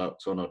your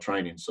product on our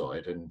training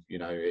side, and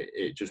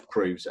it just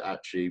proves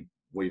that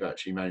we've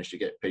actually managed to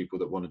get people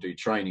that want to do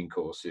training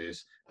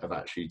courses have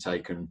actually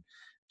taken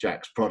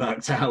Jack's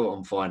product out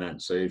on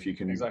finance. So if you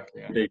can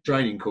do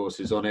training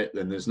courses on it,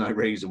 then there's no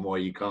reason why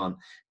you can't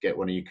get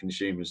one of your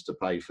consumers to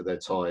pay for their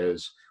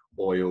tyres,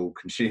 oil,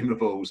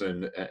 consumables,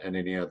 and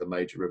any other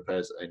major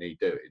repairs that they need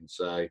doing.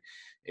 So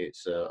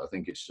it's I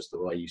think it's just the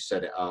way you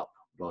set it up,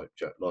 like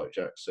Jack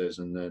says,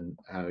 and then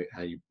how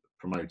you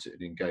promote it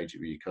and engage it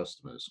with your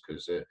customers,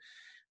 because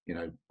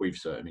we've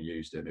certainly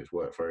used it and it's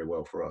worked very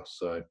well for us.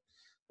 So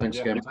thanks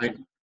again, mate.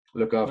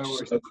 Look after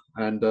yourself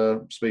and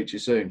speak to you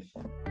soon.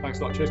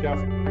 Thanks a lot. Cheers, Gav.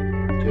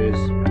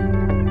 Cheers.